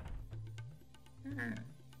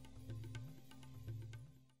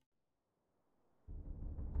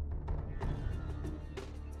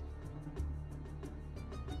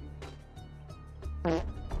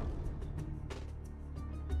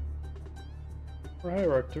 Hi,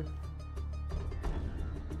 Rector.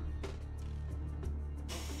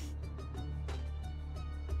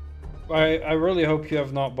 I really hope you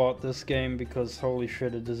have not bought this game because holy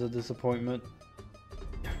shit, it is a disappointment.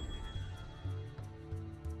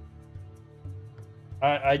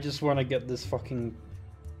 I just want to get this fucking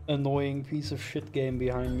annoying piece of shit game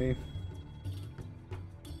behind me.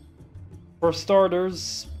 For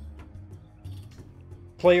starters,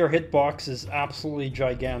 player hitbox is absolutely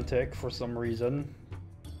gigantic for some reason.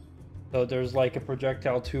 So there's like a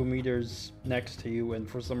projectile 2 meters next to you, and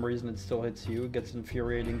for some reason it still hits you. It gets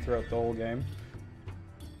infuriating throughout the whole game.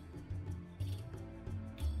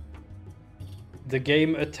 The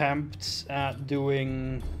game attempts at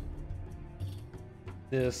doing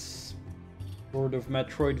this sort of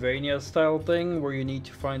Metroidvania style thing where you need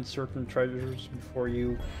to find certain treasures before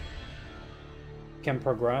you can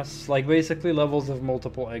progress. Like basically levels of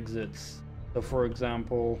multiple exits. So for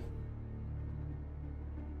example,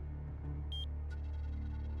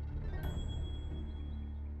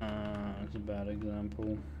 it's a bad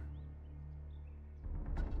example.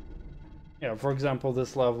 Yeah, for example,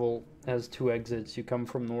 this level has 2 exits. You come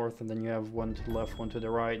from north and then you have one to the left, one to the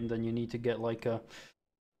right, and then you need to get like a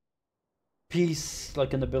piece,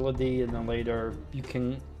 like an ability, and then later you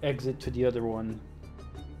can exit to the other one.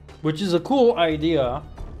 Which is a cool idea,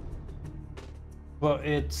 but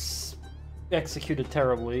it's executed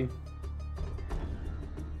terribly.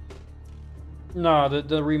 No,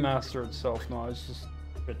 the remaster itself, no, it's just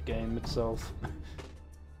a shit game itself.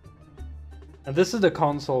 And this is the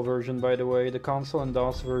console version, by the way. The console and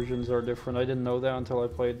DOS versions are different. I didn't know that until I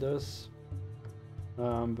played this.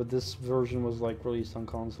 But this version was like released on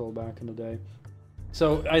console back in the day.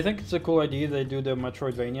 So I think it's a cool idea they do the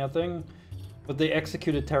Metroidvania thing, but they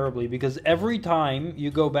execute it terribly because every time you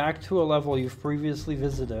go back to a level you've previously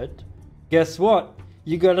visited, guess what?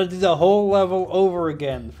 You gotta do the whole level over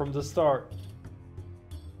again from the start.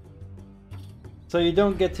 So you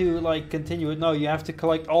don't get to like continue it. No, you have to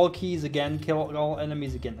collect all keys again, kill all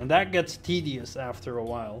enemies again, and that gets tedious after a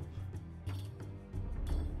while.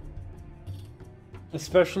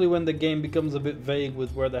 Especially when the game becomes a bit vague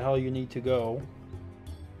with where the hell you need to go.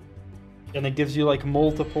 And it gives you like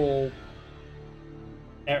multiple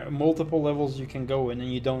levels you can go in, and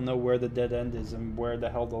you don't know where the dead end is and where the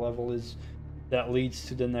hell the level is that leads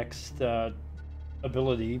to the next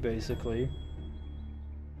ability, basically.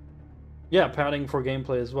 Yeah, padding for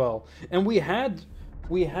gameplay as well. And we had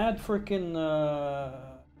freaking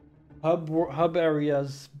hub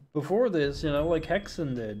areas before this, you know, like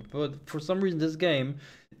Hexen did. But for some reason, this game,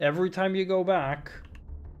 every time you go back,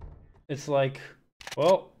 it's like,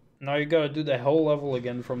 well, now you gotta do the whole level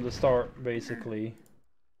again from the start, basically.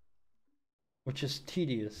 Which is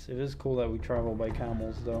tedious. It is cool that we travel by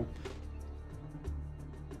camels, though.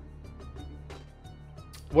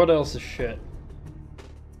 What else is shit?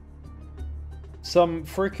 Some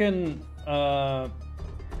freaking,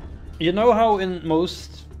 you know how in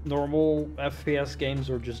most normal FPS games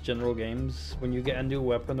or just general games, when you get a new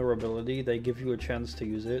weapon or ability, they give you a chance to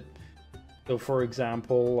use it. So for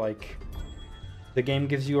example, like, the game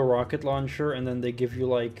gives you a rocket launcher, and then they give you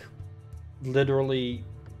like, literally,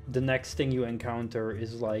 the next thing you encounter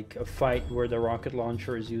is like a fight where the rocket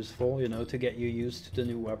launcher is useful, you know, to get you used to the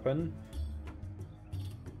new weapon.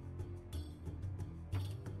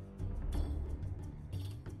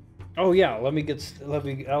 Oh yeah, I'll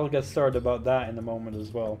get started about that in a moment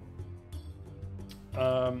as well.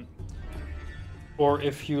 Or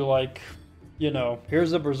if you like, you know,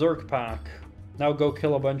 here's a berserk pack. Now go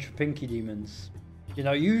kill a bunch of pinky demons. You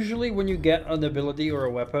know, usually when you get an ability or a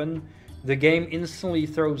weapon, the game instantly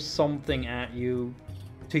throws something at you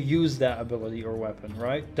to use that ability or weapon,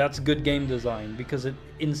 right? That's good game design because it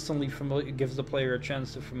instantly gives the player a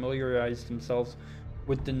chance to familiarize themselves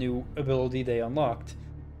with the new ability they unlocked.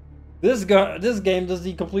 This game does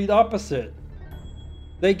the complete opposite.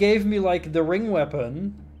 They gave me like the ring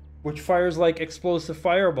weapon, which fires like explosive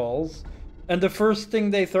fireballs, and the first thing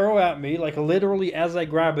they throw at me, like literally as I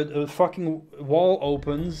grab it, a fucking wall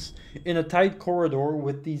opens in a tight corridor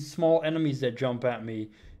with these small enemies that jump at me.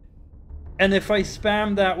 And if I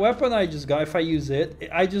spam that weapon I just got, if I use it,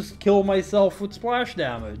 I just kill myself with splash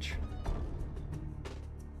damage.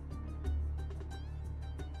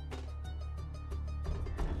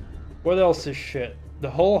 What else is shit? The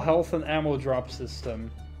whole health and ammo drop system.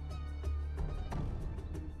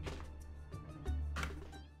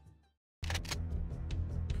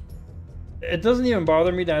 It doesn't even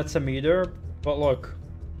bother me that it's a meter, but look.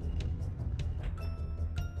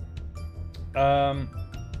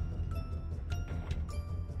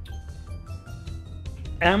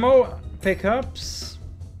 Ammo pickups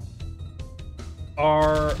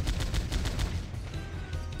are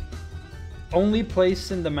only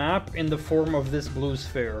placed in the map in the form of this blue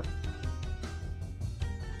sphere.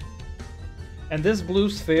 And this blue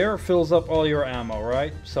sphere fills up all your ammo,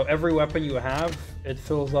 right? So every weapon you have, it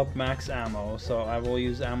fills up max ammo. So I will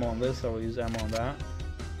use ammo on this, I will use ammo on that.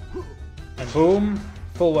 And boom,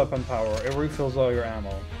 full weapon power. It refills all your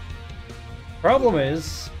ammo. Problem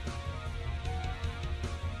is,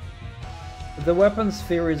 the weapon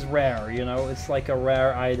sphere is rare, you know? It's like a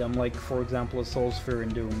rare item, like for example a soul sphere in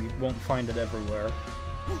Doom. You won't find it everywhere.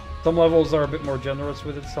 Some levels are a bit more generous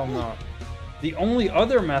with it, some not. The only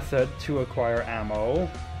other method to acquire ammo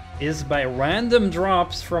is by random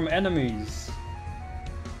drops from enemies.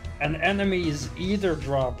 And enemies either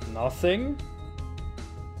drop nothing,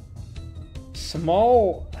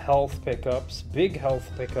 small health pickups, big health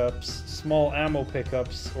pickups, small ammo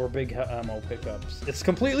pickups, or big ammo pickups. It's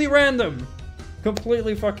completely random!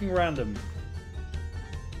 Completely fucking random.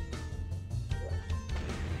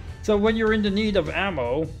 So when you're in the need of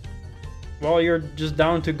ammo, well, you're just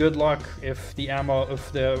down to good luck if the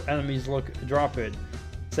enemies drop it.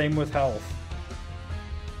 Same with health.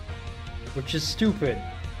 Which is stupid.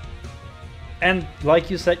 And like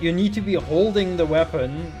you said, you need to be holding the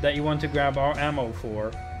weapon that you want to grab our ammo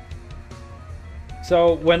for.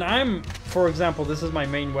 So when I'm, for example, this is my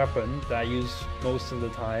main weapon that I use most of the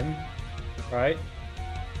time, right?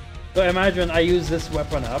 So imagine I use this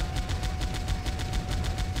weapon up,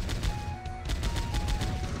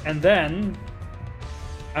 And then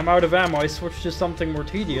I'm out of ammo. I switch to something more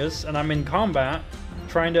tedious, and I'm in combat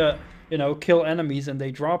trying to, you know, kill enemies, and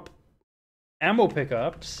they drop ammo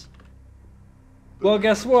pickups. Well,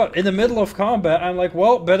 guess what? In the middle of combat, I'm like,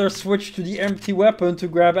 well, better switch to the empty weapon to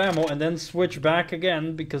grab ammo, and then switch back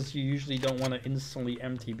again, because you usually don't want to instantly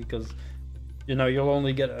empty, because, you know, you'll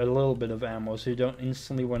only get a little bit of ammo, so you don't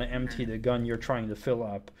instantly want to empty the gun you're trying to fill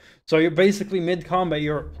up. So you're basically mid-combat,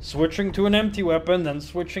 you're switching to an empty weapon, then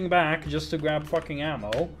switching back just to grab fucking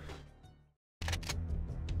ammo.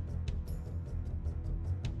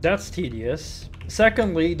 That's tedious.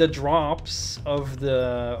 Secondly, the drops of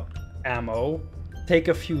the ammo take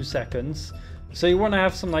a few seconds. So you want to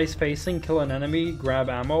have some nice pacing, kill an enemy, grab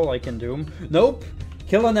ammo like in Doom. Nope!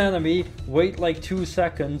 Kill an enemy, wait like 2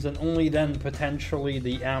 seconds, and only then potentially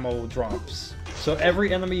the ammo drops. So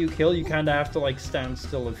every enemy you kill, you kind of have to like stand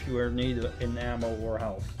still if you are in need in ammo or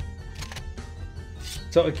health.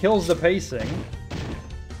 So it kills the pacing.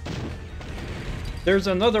 There's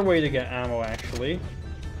another way to get ammo actually.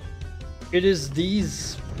 It is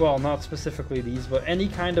these, well, not specifically these, but any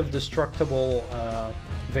kind of destructible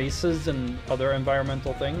vases and other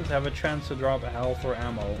environmental things have a chance to drop health or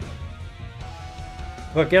ammo.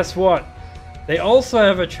 But guess what? They also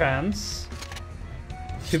have a chance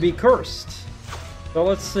to be cursed. So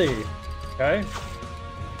let's see. Okay.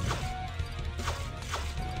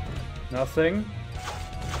 Nothing.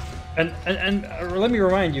 And let me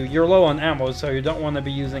remind you, you're low on ammo, so you don't want to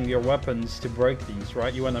be using your weapons to break these,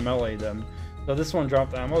 right? You want to melee them. So this one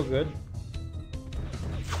dropped ammo, good.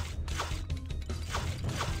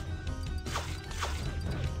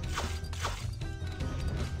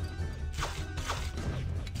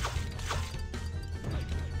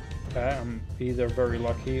 Okay, I'm either very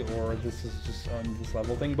lucky or this is just on this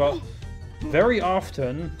level thing, but very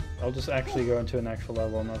often, I'll just actually go into an actual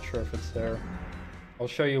level, I'm not sure if it's there. I'll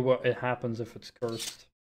show you what it happens if it's cursed.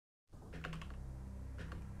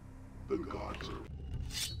 The gods are...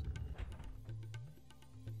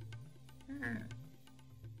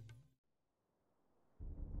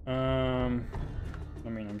 I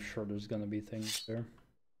mean, I'm sure there's gonna be things there.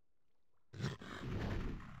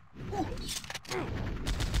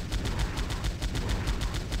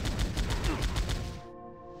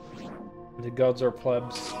 The gods are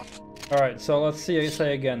plebs. Alright, so let's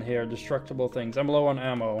say again here, destructible things. I'm low on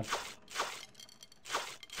ammo.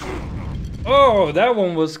 Oh, that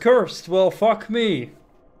one was cursed. Well, fuck me.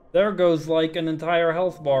 There goes like an entire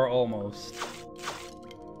health bar almost.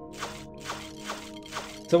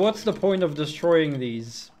 So what's the point of destroying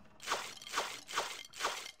these?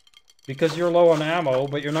 Because you're low on ammo,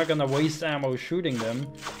 but you're not gonna waste ammo shooting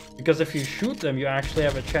them. Because if you shoot them, you actually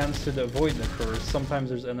have a chance to avoid the curse. Sometimes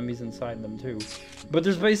there's enemies inside them too. But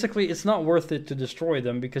there's basically, it's not worth it to destroy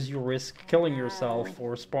them because you risk killing yourself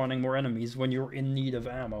or spawning more enemies when you're in need of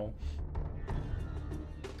ammo.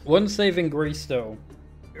 One saving grace though.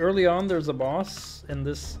 Early on there's a boss in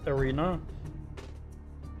this arena.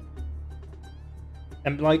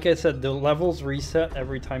 And like I said, the levels reset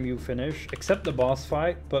every time you finish, except the boss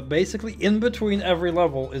fight. But basically, in between every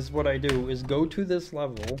level is what I do, is go to this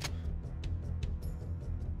level.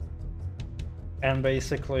 And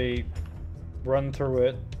basically, run through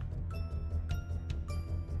it.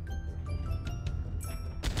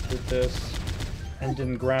 With this. And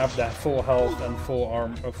then grab that full health and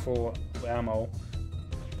full ammo.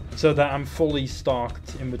 So that I'm fully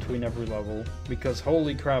stocked in between every level. Because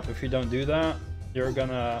holy crap, if you don't do that, you're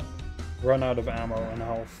gonna run out of ammo and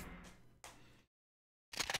health.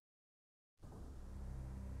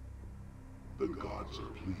 The gods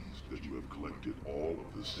are pleased that you have collected all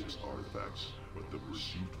of the 6 artifacts, but the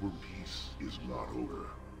pursuit for peace is not over.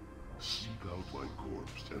 Seek out my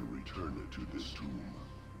corpse and return it to this tomb.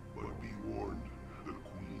 But be warned, the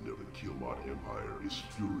queen of the Kilmot Empire is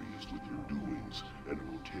furious with your doings and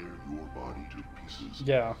will tear your body to pieces.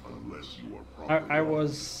 Yeah. Unless you are properly... I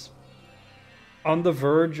was on the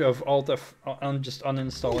verge of just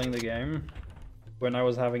uninstalling the game when I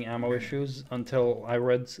was having ammo issues, until I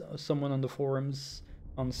read someone on the forums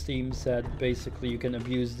on Steam said basically you can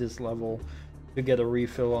abuse this level to get a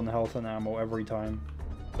refill on health and ammo every time.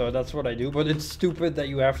 So that's what I do, but it's stupid that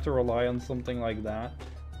you have to rely on something like that.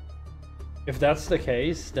 If that's the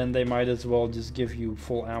case, then they might as well just give you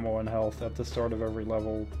full ammo and health at the start of every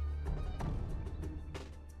level.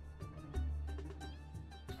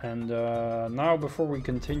 And now, before we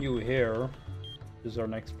continue here, this is our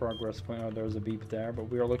next progress point. Oh, there's a beep there, but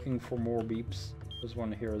we are looking for more beeps. There's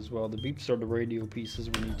one here as well. The beeps are the radio pieces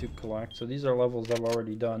we need to collect. So these are levels I've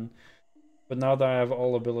already done. But now that I have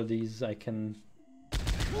all abilities, I can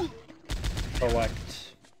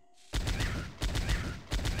collect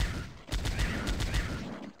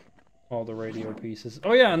all the radio pieces.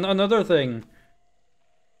 Oh yeah, and another thing.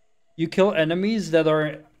 You kill enemies that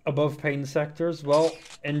are above pain sectors, well,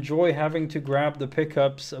 enjoy having to grab the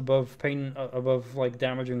pickups above pain, above like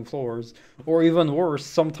damaging floors. Or even worse,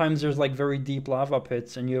 sometimes there's like very deep lava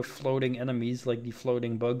pits and you have floating enemies, like the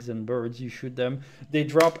floating bugs and birds. You shoot them, they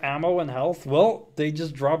drop ammo and health, well, they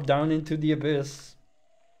just drop down into the abyss.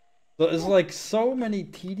 So it's like so many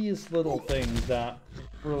tedious little things that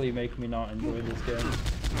really make me not enjoy this game.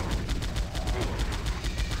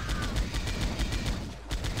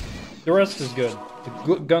 The rest is good.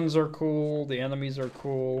 The guns are cool, the enemies are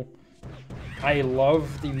cool. I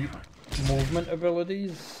love the movement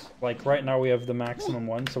abilities. Like right now we have the maximum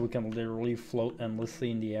one, so we can literally float endlessly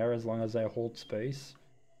in the air as long as I hold space.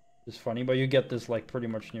 It's funny, but you get this like pretty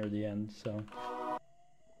much near the end, so. I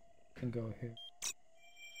can go here.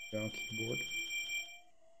 Go on keyboard.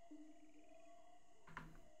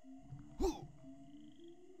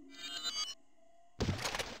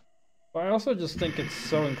 But I also just think it's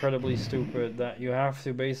so incredibly stupid that you have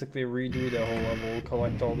to basically redo the whole level,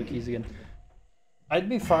 collect all the keys again. I'd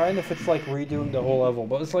be fine if it's like redoing the whole level,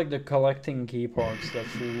 but it's like the collecting key parts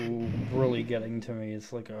that's really getting to me.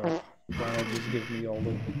 It's like, why not just give me all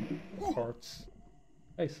the parts?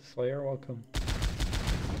 Hey, Slayer, welcome.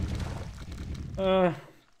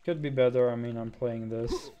 Could be better. I mean, I'm playing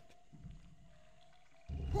this.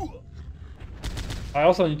 I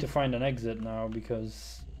also need to find an exit now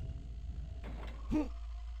because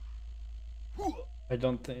I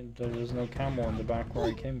don't think there's no camo in the back where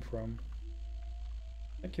I came from.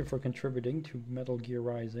 Thank you for contributing to Metal Gear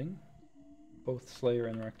Rising, both Slayer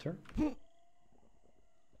and Rector.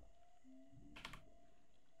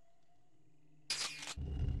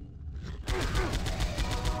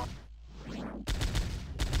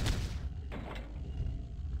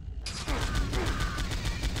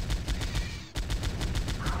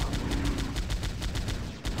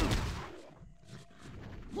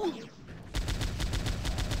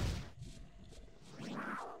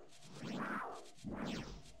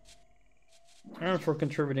 And for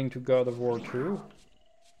contributing to God of War 2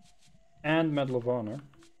 and Medal of Honor.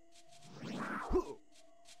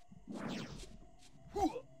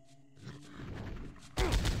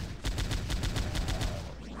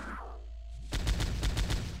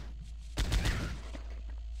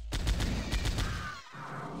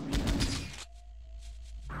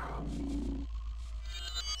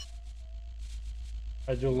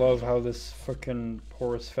 I do love how this fucking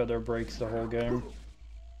porous feather breaks the whole game.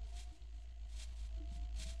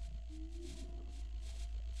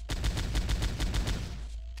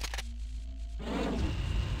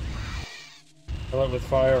 Kill it with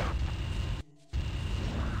fire.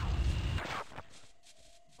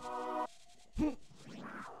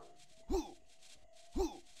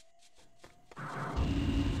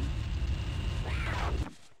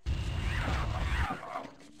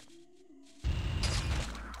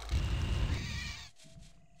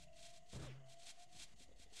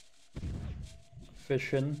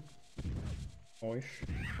 Fishing. Oish.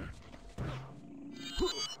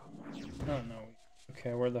 Oh no.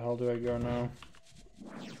 Okay, where the hell do I go now?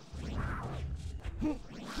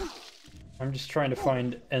 I'm just trying to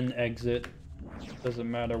find an exit. Doesn't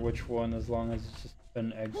matter which one as long as it's just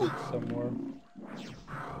an exit somewhere.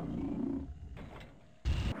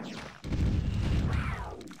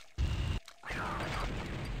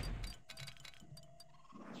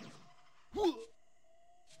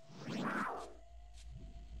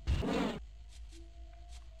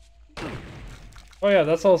 Oh yeah,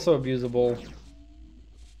 that's also abusable.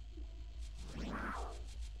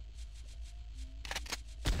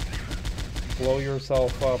 Blow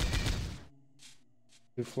yourself up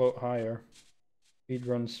to float higher.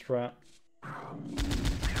 Speedrun strat.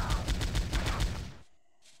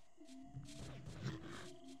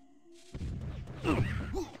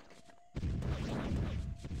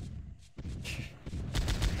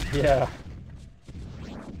 Yeah.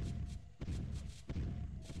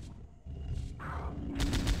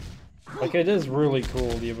 Like, it is really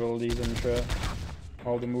cool, the abilities and shit.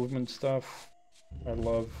 All the movement stuff. I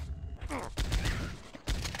love.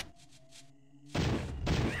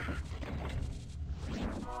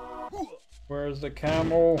 Where's the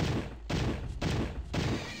camel?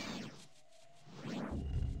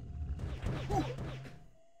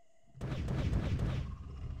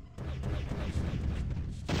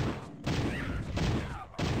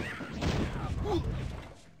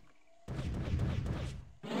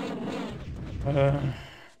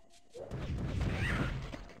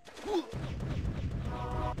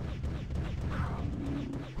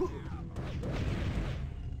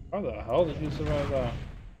 How the hell did you survive that?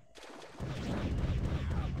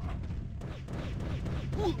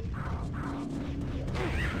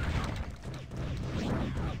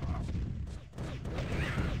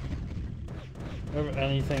 Do you have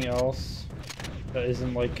anything else that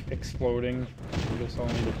isn't like exploding? Just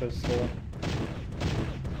only the pistol.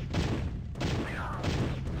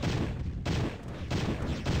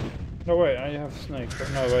 No wait, I have snake.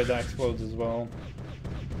 No wait, that explodes as well.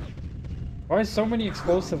 Why so many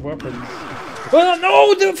explosive weapons? Oh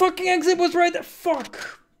no! The fucking exit was right there!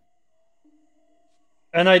 Fuck!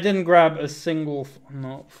 And I didn't grab a single...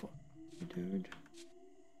 No, fuck, dude.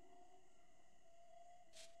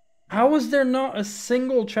 How is there not a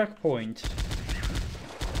single checkpoint?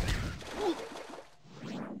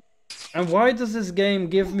 And why does this game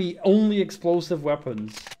give me only explosive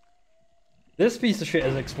weapons? This piece of shit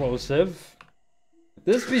is explosive.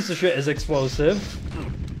 This piece of shit is explosive.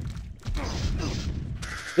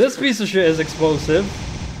 This piece of shit is explosive.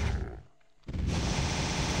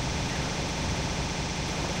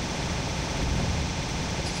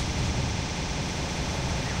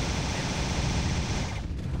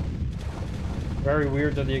 Very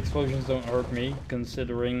weird that the explosions don't hurt me,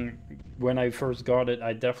 considering when I first got it,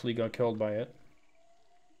 I definitely got killed by it.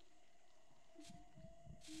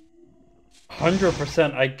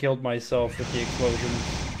 100% I killed myself with the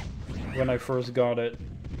explosions when I first got it.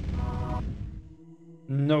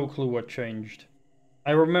 No clue what changed.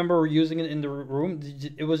 I remember using it in the room.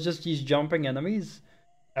 It was just these jumping enemies.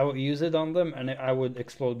 I would use it on them and I would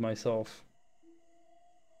explode myself.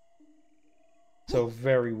 So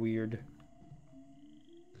very weird.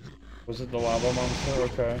 Was it the lava monster?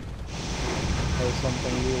 Okay. There's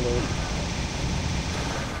something newer.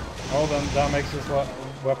 Oh, then that makes this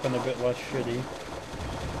weapon a bit less shitty.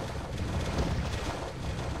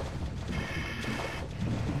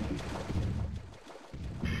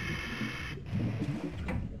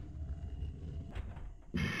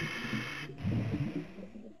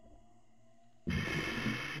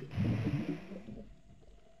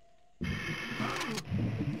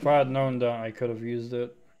 If I had known that, I could have used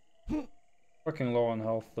it. Fucking low on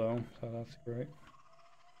health though, so that's great.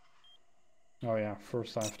 Oh yeah,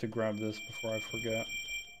 first I have to grab this before I forget.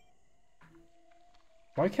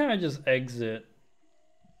 Why can't I just exit?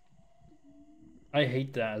 I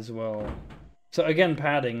hate that as well. So again,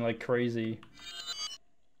 padding like crazy.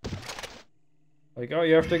 Like, oh,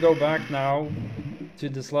 you have to go back now to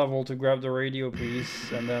this level to grab the radio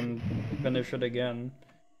piece and then finish it again.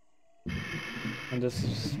 And this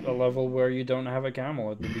is a level where you don't have a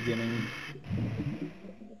camel at the beginning.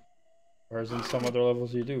 Whereas in some other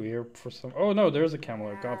levels you do. Here for some... Oh no, there's a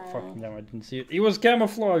camel. God fucking damn, I didn't see it. He was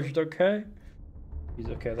camouflaged, okay? He's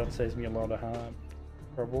okay, that saves me a lot of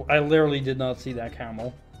trouble. I literally did not see that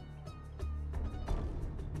camel.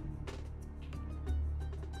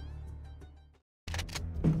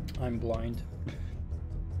 I'm blind.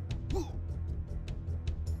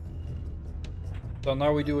 So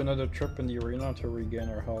now we do another trip in the arena to regain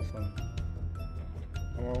our health.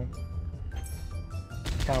 Oh,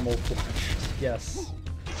 camouflage. Yes.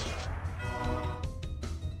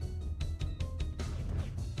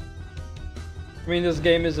 I mean, this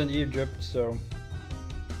game is in Egypt, so...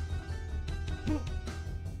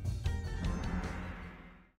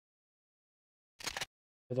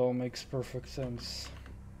 It all makes perfect sense.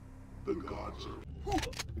 The gods are...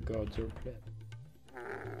 The gods are dead.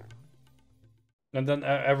 And then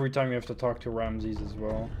every time you have to talk to Ramses as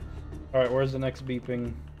well. Alright, where's the next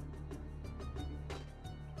beeping?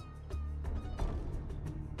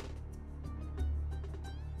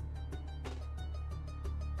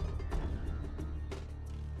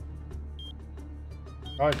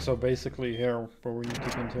 Alright, so basically here where we need to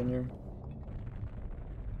continue.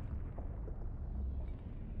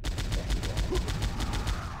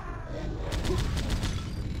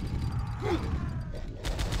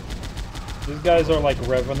 These guys are like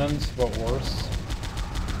revenants, but worse.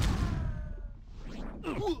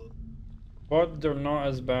 But they're not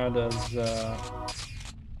as bad as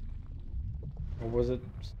what was it?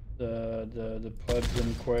 The plebs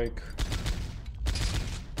in Quake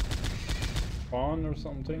Spawn or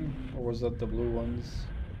something? Or was that the blue ones?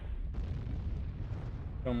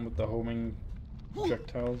 Come with the homing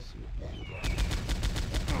projectiles.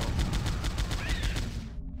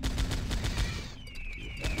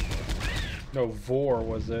 No, Vor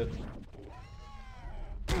was it.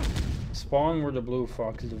 Spawn were the blue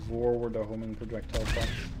fox, the Vor were the homing projectile fox.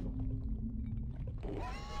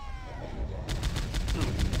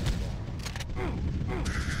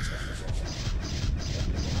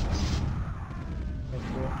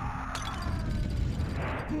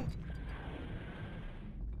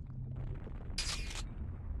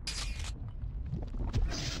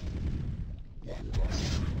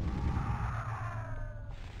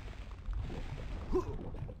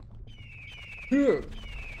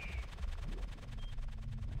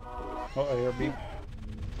 Oh, I hear beep.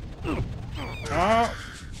 Ah!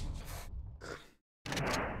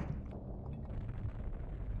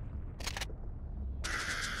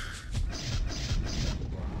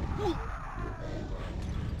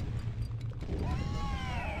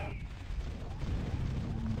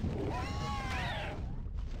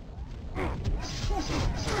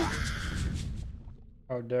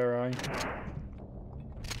 How dare I?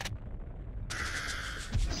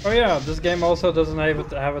 Oh yeah, this game also doesn't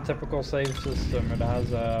have a typical save system. It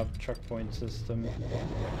has a checkpoint system.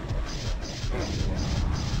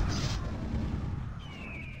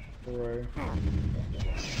 Hooray.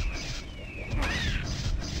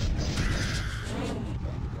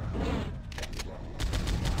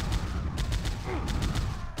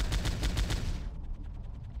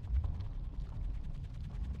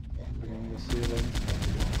 The ceiling.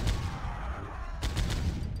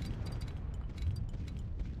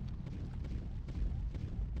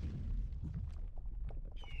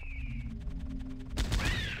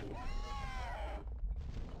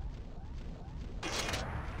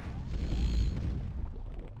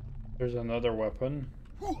 There's another weapon.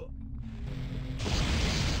 Oh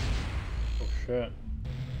shit.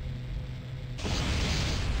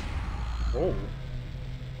 Oh.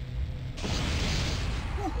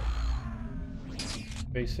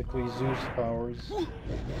 Basically Zeus powers.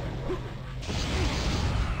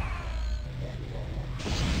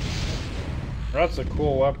 That's a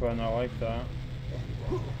cool weapon, I like that.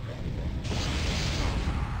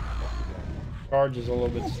 Charge is a little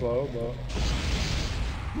bit slow, but...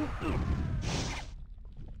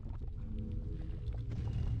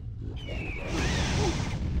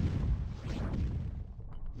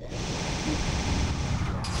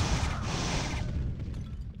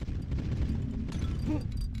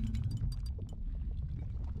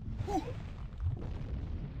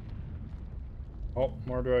 Oh,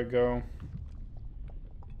 where do I go?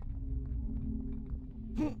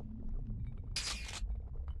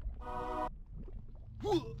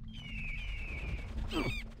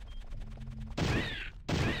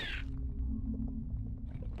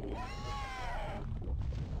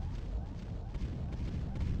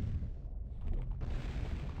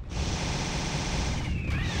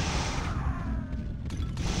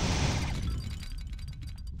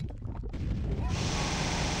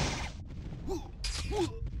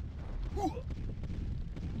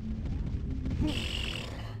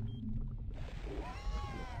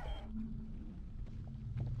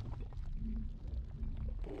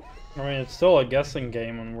 I mean, it's still a guessing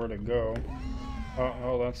game on where to go.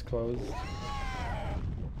 Oh, that's closed.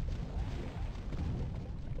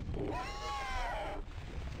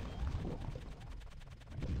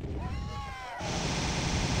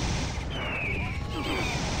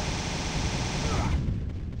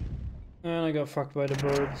 And I got fucked by the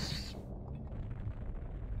birds.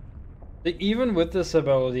 Even with this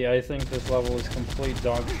ability, I think this level is complete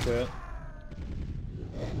dog shit.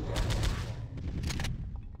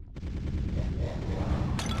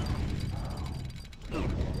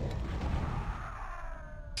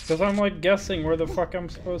 Because I'm like guessing where the fuck I'm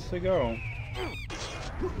supposed to go.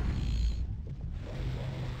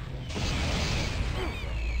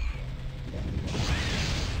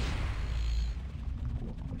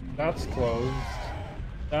 That's closed.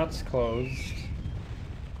 That's closed.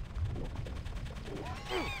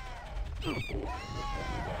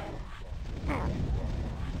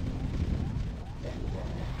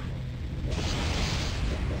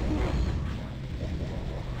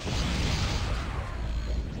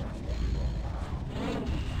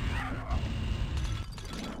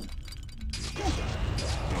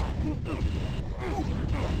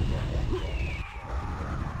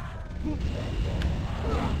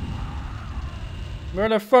 Where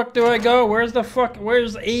the fuck do I go? Where's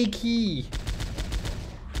a key?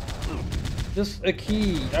 Just a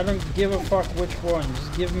key. I don't give a fuck which one.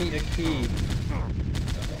 Just give me a key.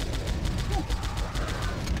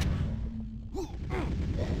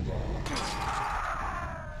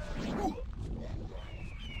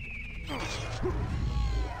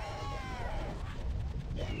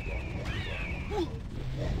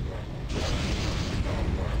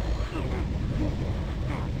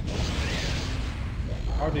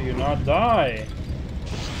 How do you not die?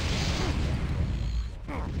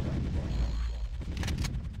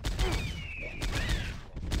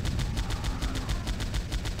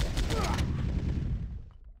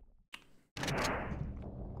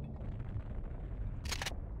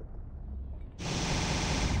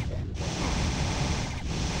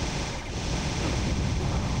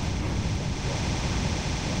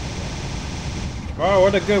 Wow,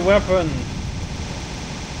 what a good weapon!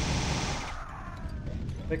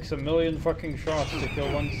 Takes a million fucking shots to kill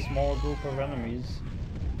one small group of enemies.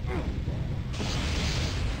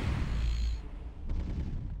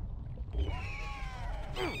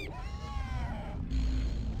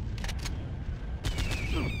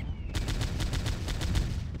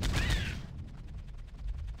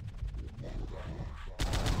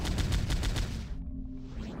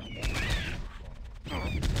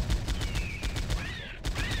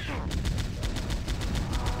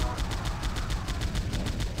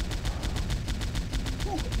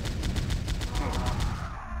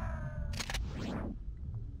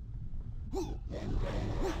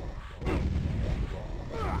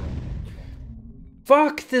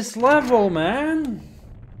 Fuck this level, man!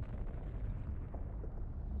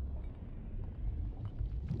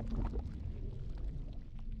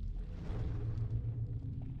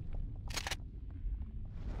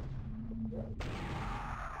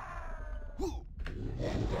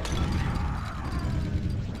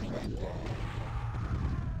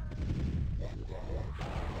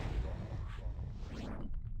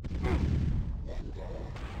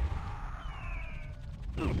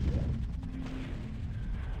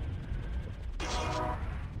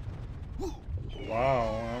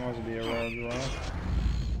 Wow, that must be a rare draw.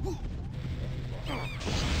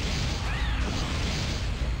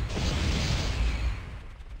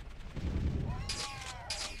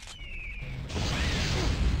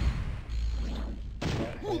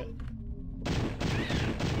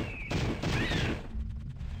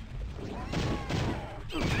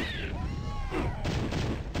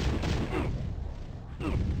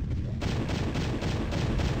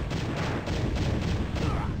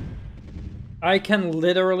 I can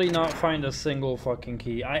literally not find a single fucking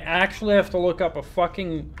key. I actually have to look up a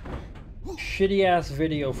fucking shitty ass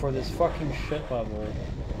video for this fucking shit level.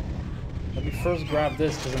 Let me first grab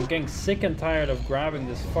this because I'm getting sick and tired of grabbing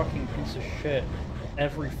this fucking piece of shit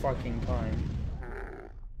every fucking time.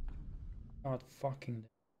 God fucking.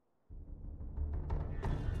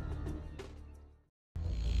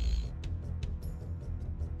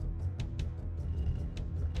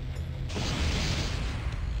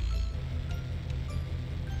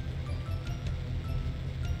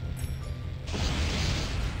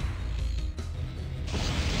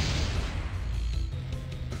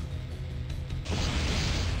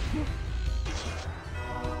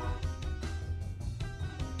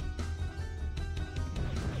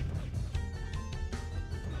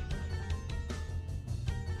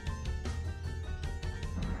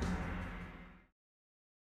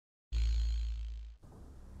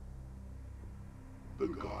 The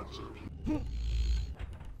gods are...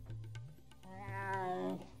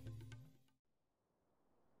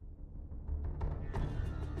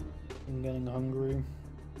 I'm getting hungry.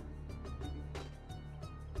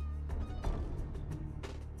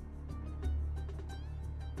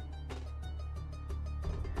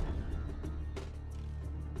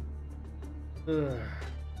 Ugh.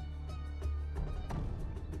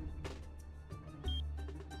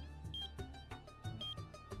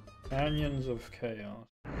 Canyons of Chaos.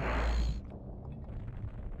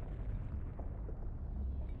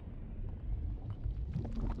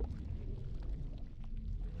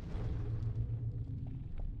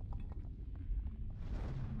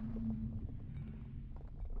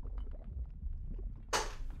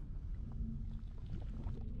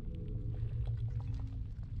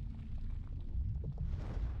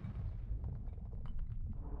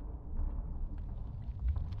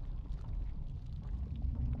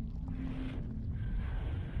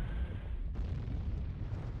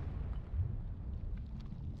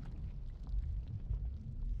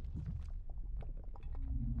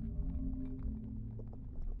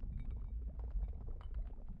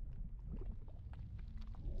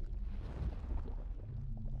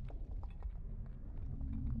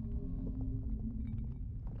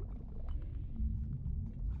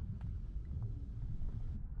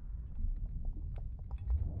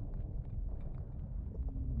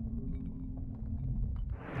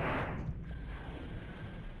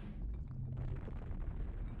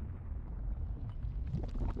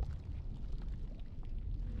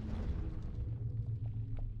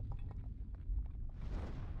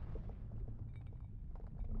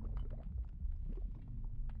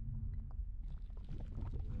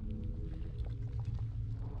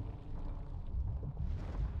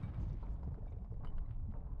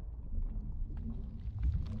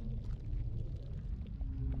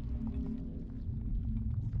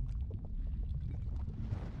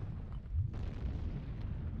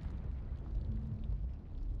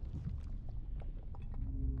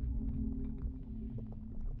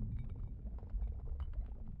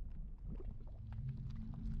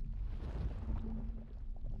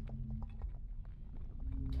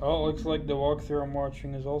 Oh, looks like the walkthrough I'm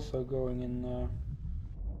watching is also going in.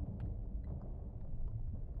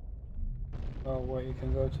 Oh, wait, you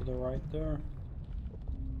can go to the right there.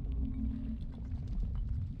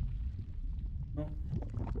 Oh.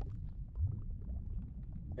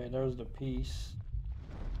 Okay, there's the piece.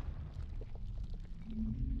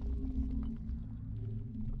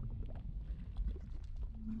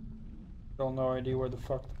 Still no idea where the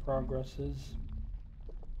fuck the progress is.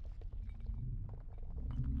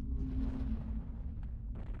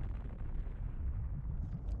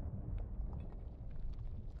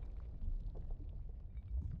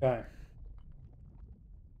 Okay.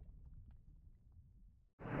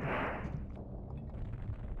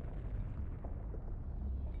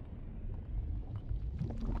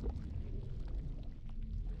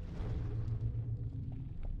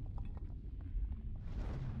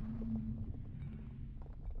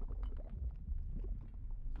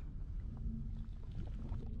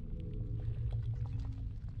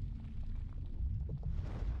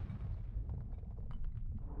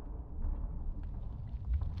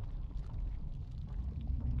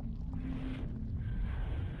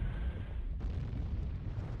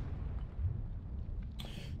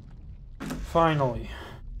 Finally.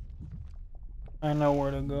 I know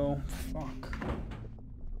where to go. Fuck.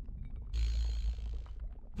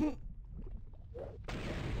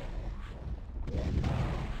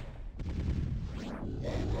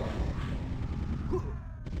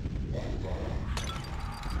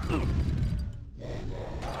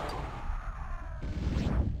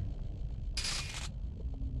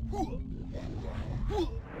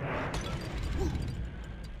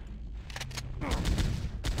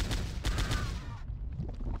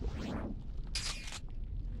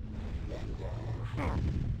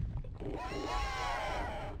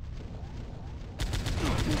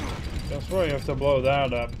 That's why you have to blow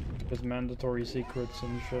that up, because mandatory secrets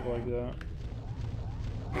and shit like that.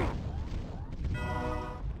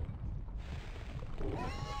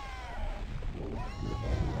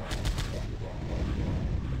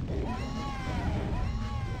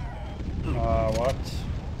 What?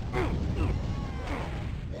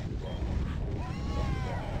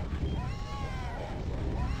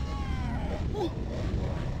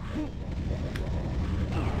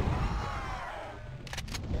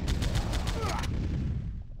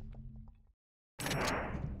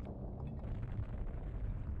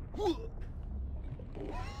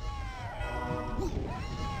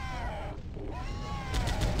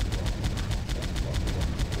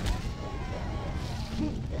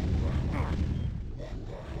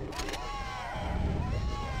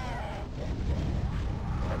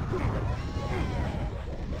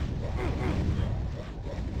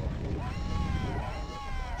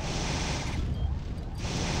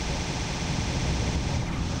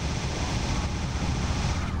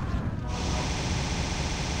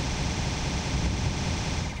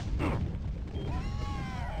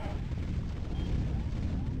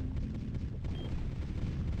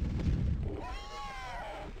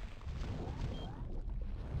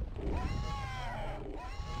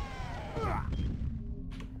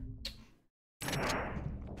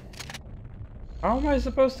 How am I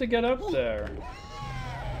supposed to get up there?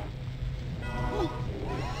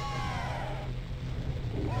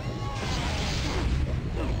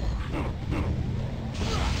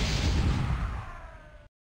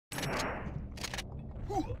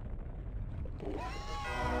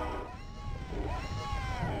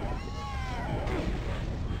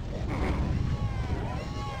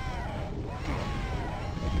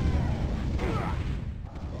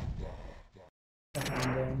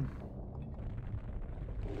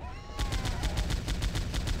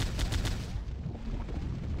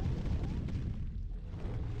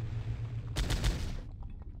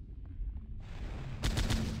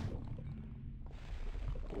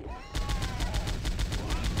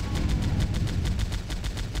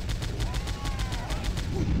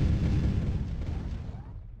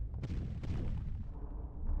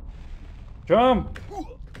 Jump!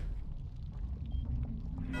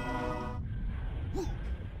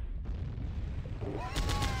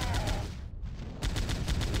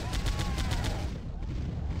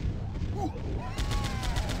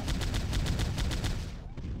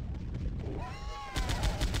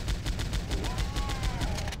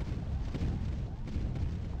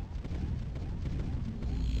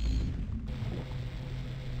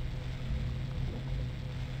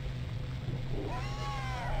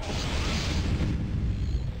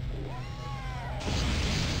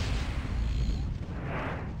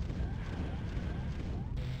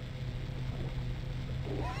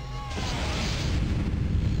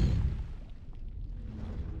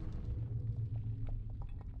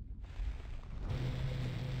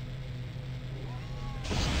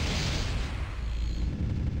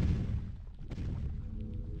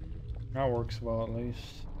 That works well at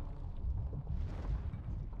least.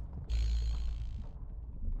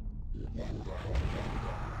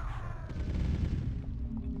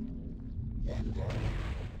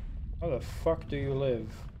 How the fuck do you live?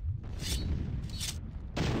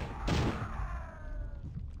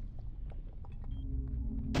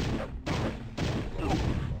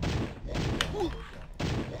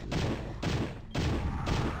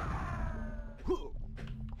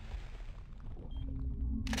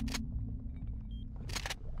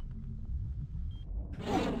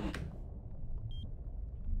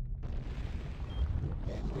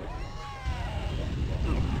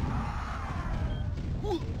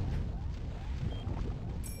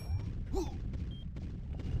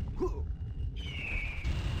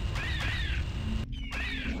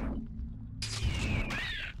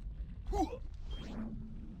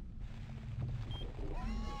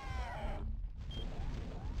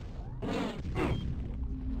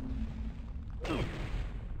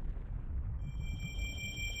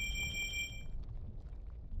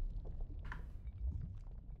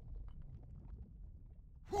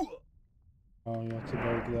 Oh, you have to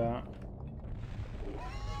break that.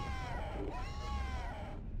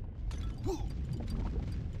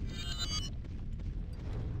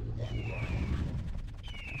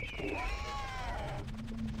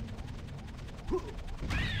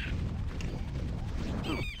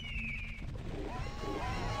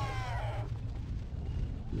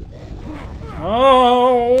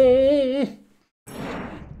 Oh!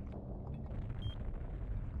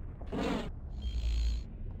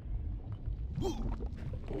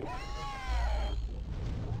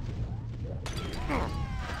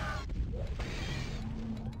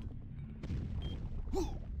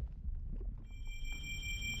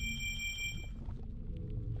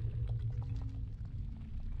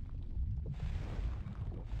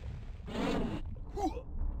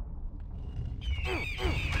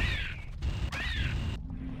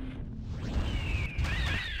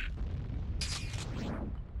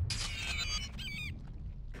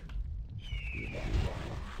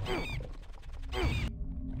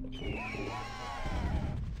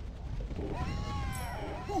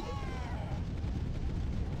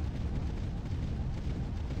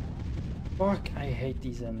 Fuck, I hate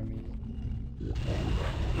these enemies.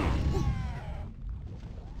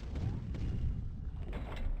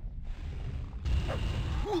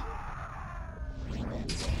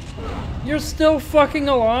 You're still fucking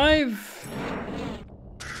alive?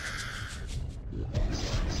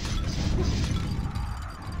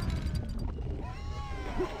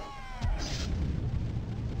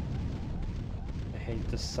 I hate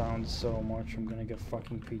this sound so much. I'm gonna get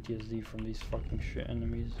fucking PTSD from these fucking shit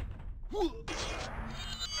enemies. Of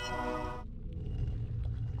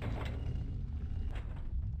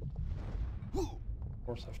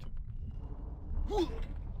course I have to.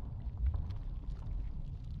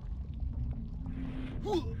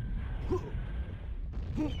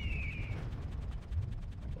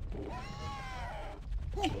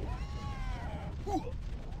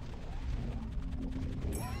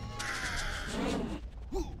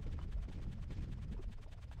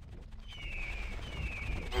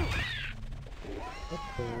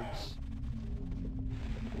 Upwards.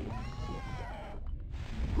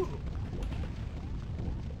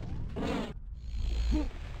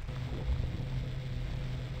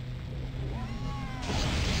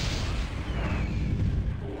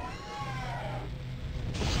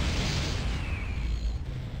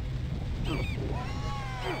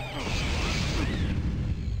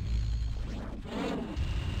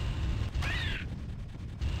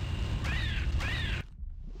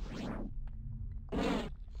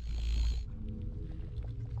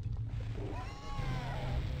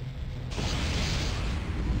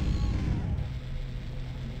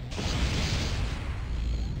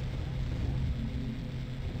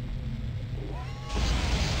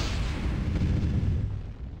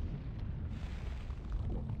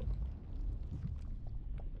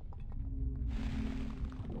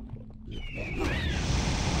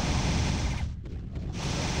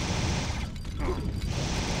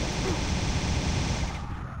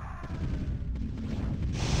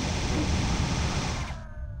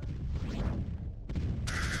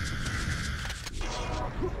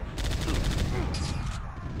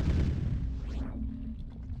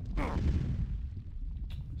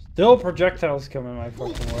 Still projectiles coming my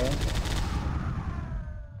fucking way.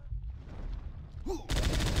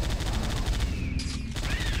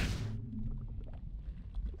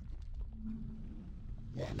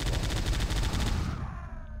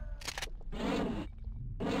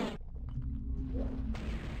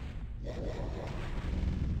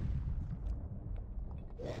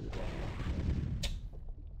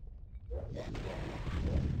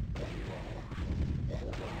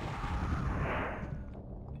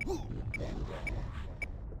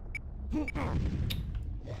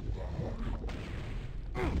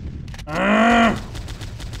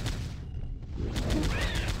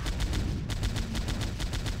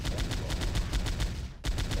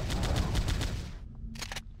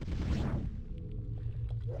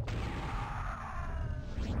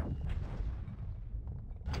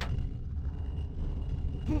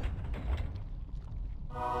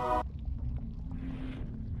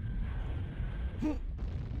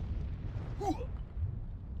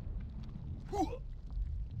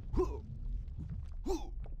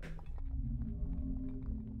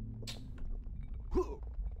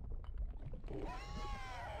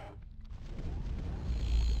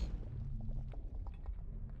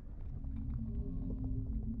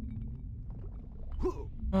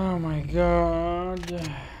 Oh my god.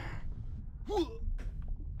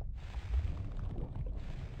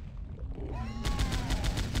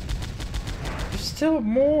 There's still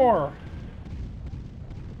more.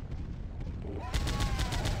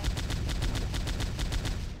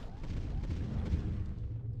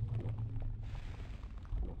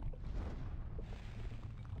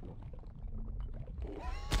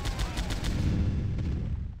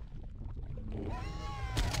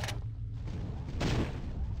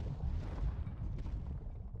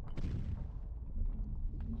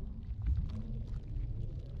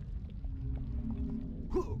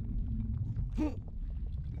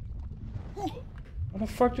 How the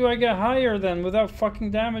fuck do I get higher then without fucking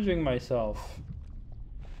damaging myself?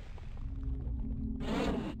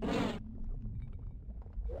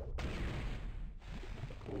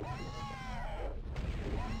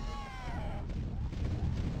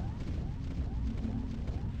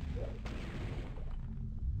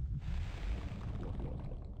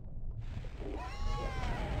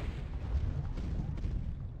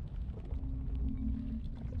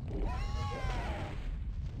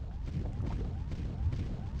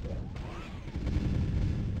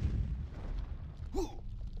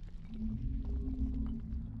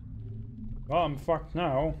 Well, I'm fucked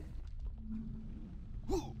now.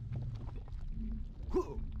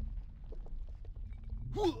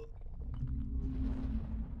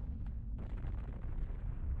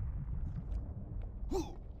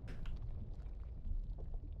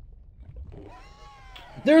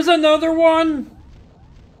 There's another one!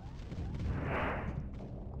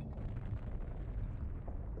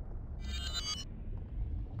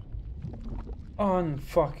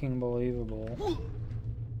 Unfucking believable.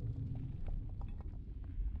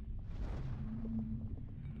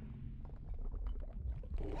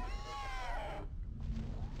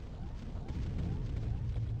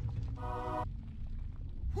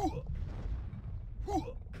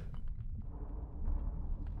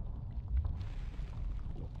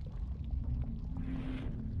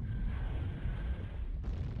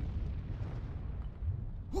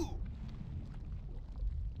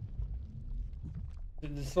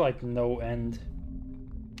 There's like no end.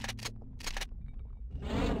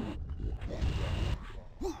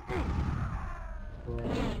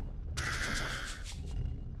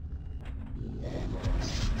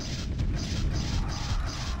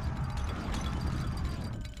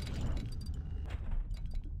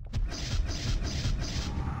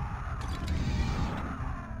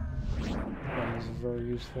 That is very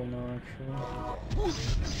useful now, actually.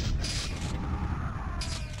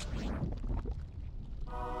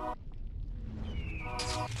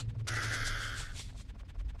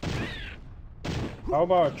 How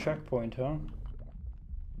about a checkpoint, huh?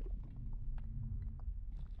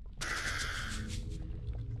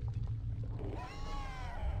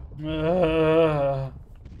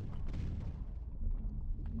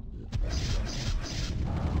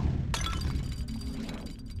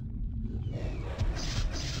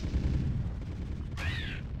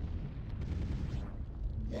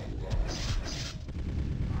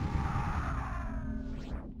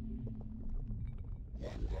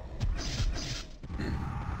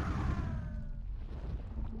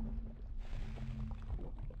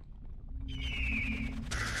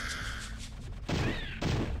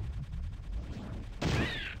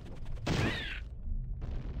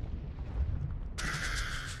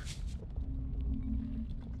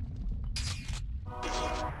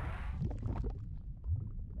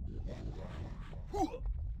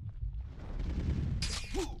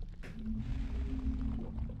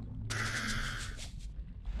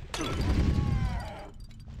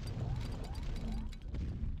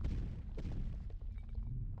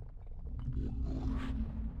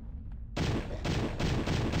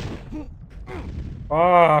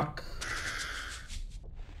 Fuck.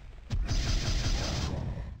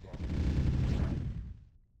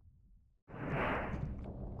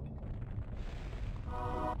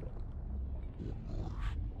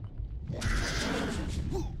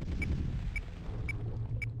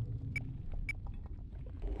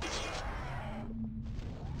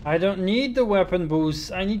 I don't need the weapon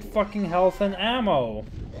boost. I need fucking health and ammo.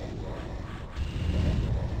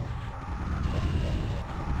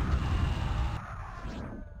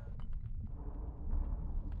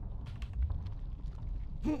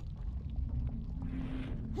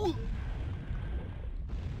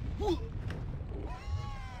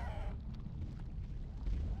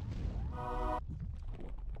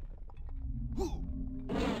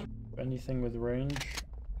 Anything with range?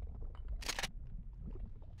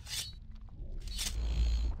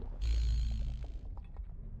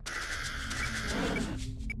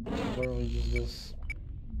 Literally just this.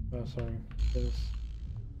 Oh, sorry. This.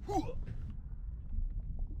 Okay,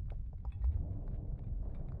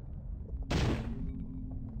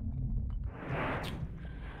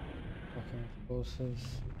 explosives.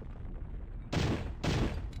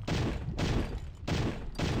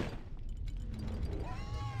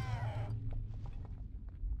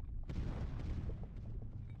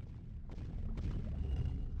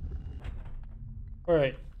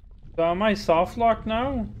 Alright. So am I soft locked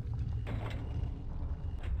now?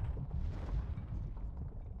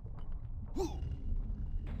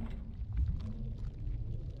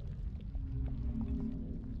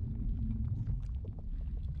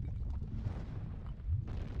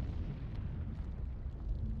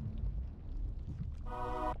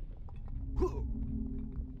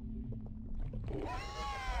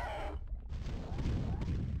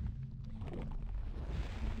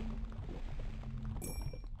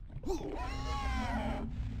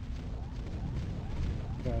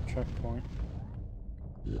 Got a checkpoint.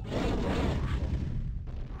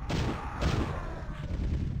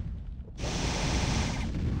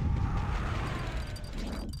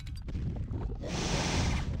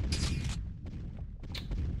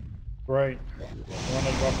 Right. I want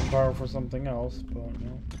to drop the power for something else, but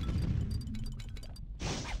no.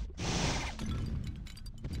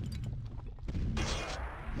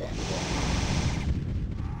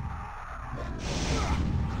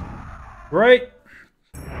 Right.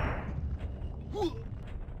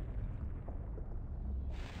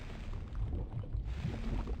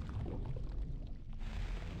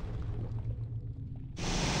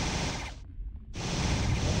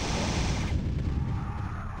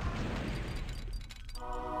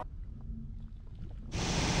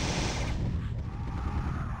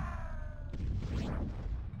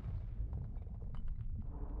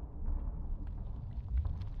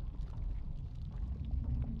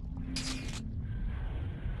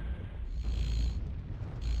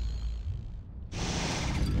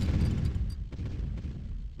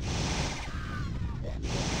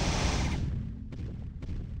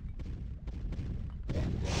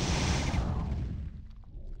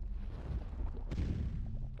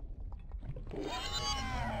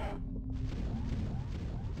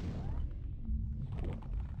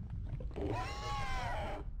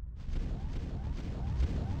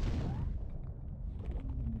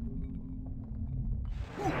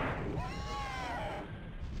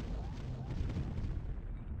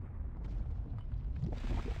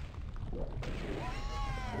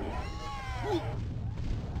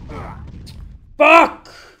 Fuck!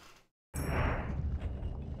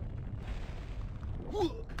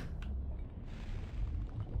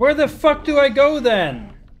 Where the fuck do I go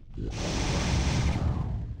then?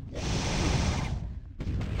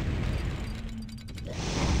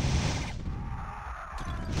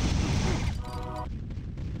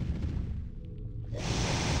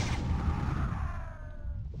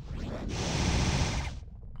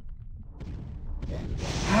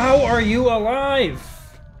 How are you alive?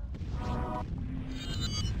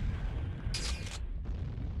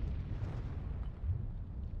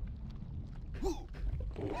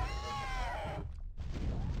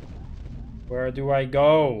 Where do I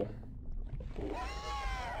go?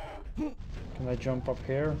 Can I jump up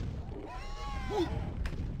here?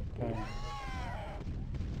 Okay.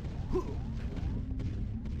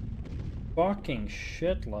 Fucking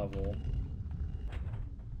shit level.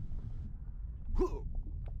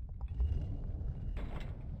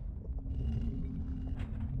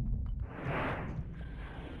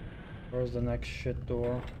 Where's the next shit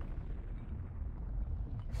door?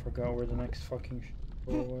 I forgot where the next fucking shit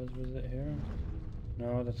door was. Was it here?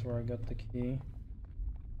 No, that's where I got the key.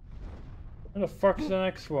 Where the fuck's the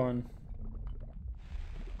next one?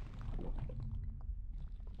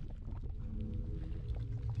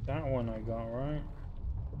 That one I got, right?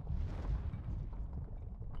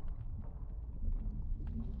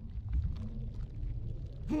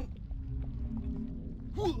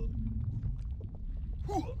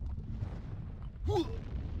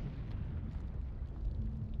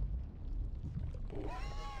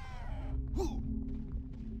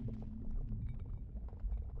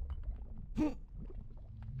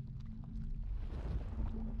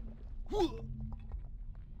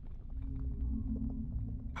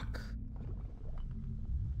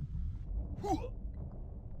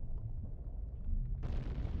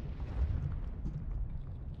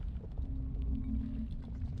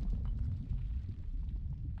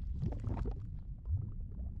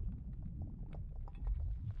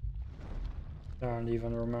 I don't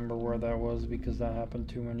even remember where that was because that happened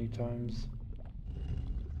too many times.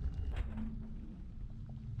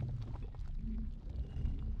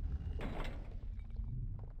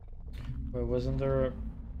 Wait, wasn't there a...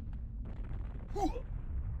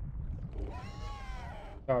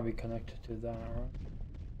 Gotta be connected to that, right?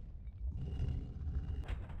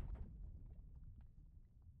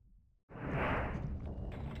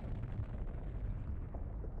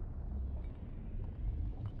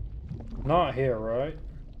 Not here, right?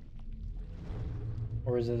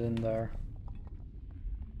 Or is it in there?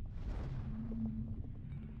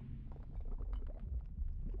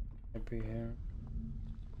 Might be here.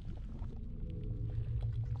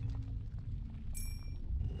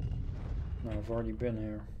 No, I've already been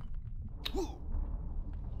here.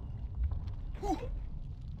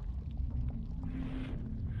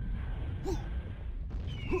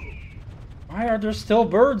 Why are there still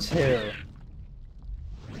birds here?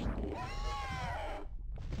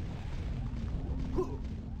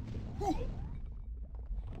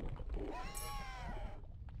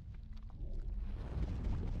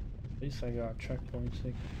 At least I got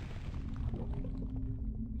checkpoints.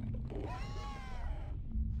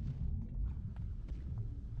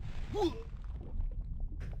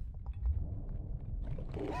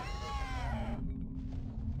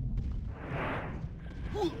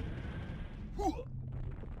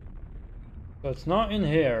 So it's not in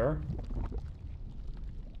here.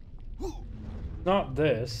 It's not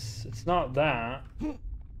this. It's not that.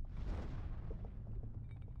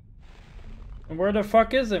 And where the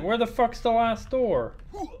fuck is it? Where the fuck's the last door?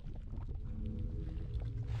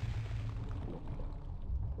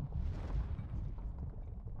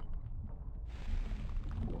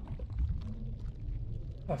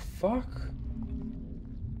 The fuck?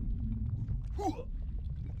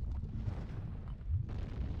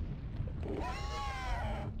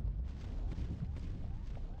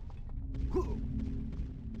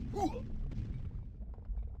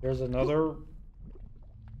 There's another...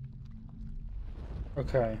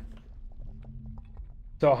 Okay.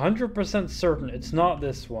 So 100% certain it's not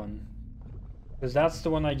this one. Because that's the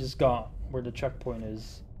one I just got, where the checkpoint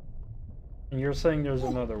is. And you're saying there's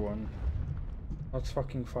another one. Let's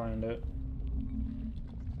fucking find it.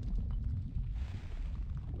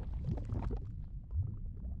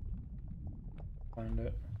 Find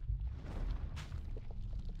it.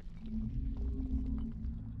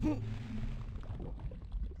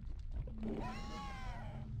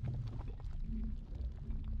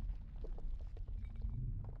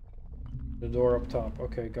 The door up top.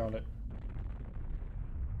 Okay, got it.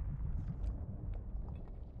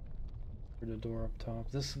 The door up top.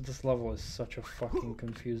 This level is such a fucking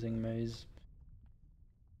confusing maze.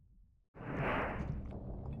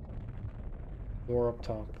 Door up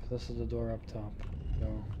top. This is the door up top.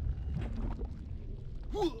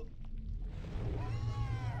 Go.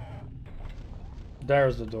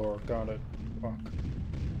 There's the door. Got it. Fuck.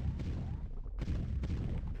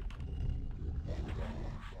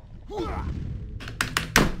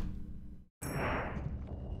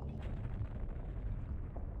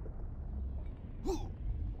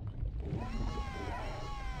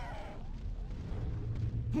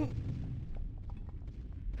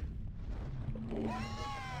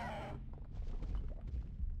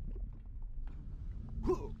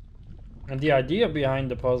 And the idea behind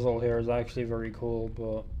the puzzle here is actually very cool,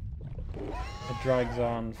 but it drags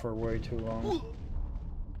on for way too long.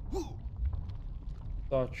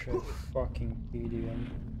 Such a fucking tedium.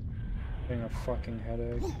 Getting a fucking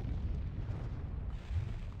headache.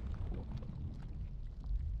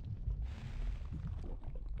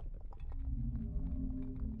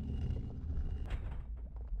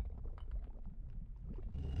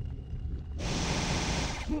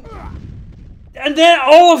 And then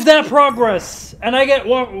all of that progress, and I get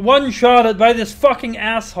one-shotted by this fucking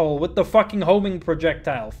asshole with the fucking homing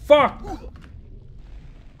projectile. Fuck!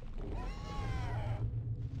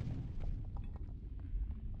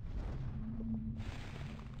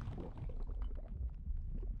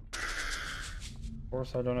 Of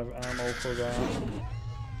course I don't have ammo for that.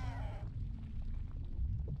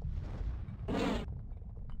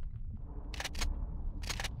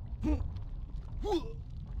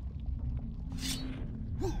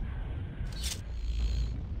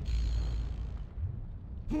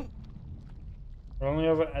 I only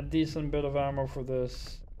have a decent bit of ammo for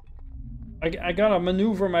this. I gotta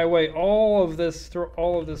maneuver my way all of this through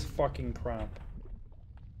all of this fucking crap.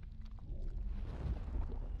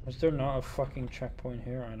 Is there not a fucking checkpoint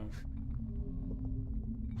here? I don't...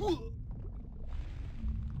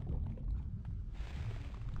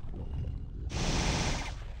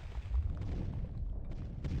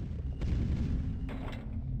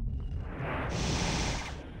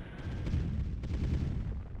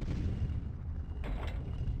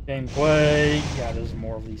 Gameplay. Yeah, there's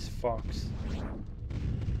more of these fucks.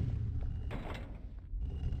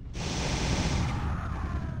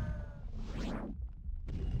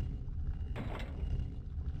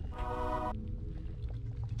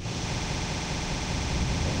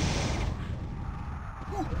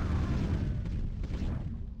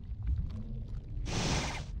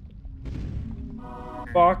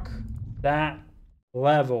 Fuck that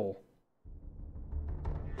level.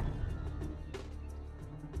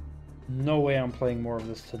 No way I'm playing more of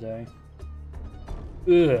this today.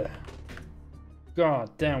 Ugh. God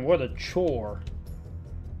damn, what a chore.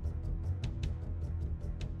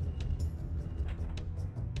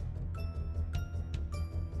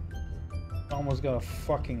 Almost got a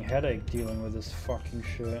fucking headache dealing with this fucking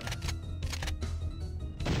shit.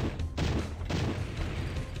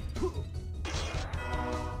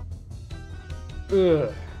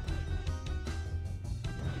 Ugh.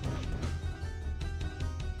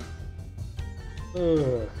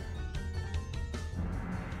 Ugh.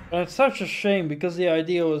 That's such a shame because the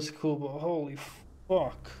idea was cool, but holy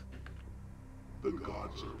fuck. The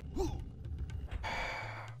gods are...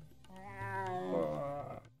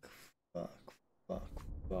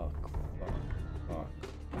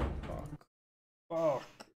 Fuck.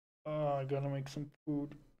 Oh, I gotta make some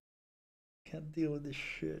food. Can't deal with this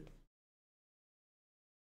shit.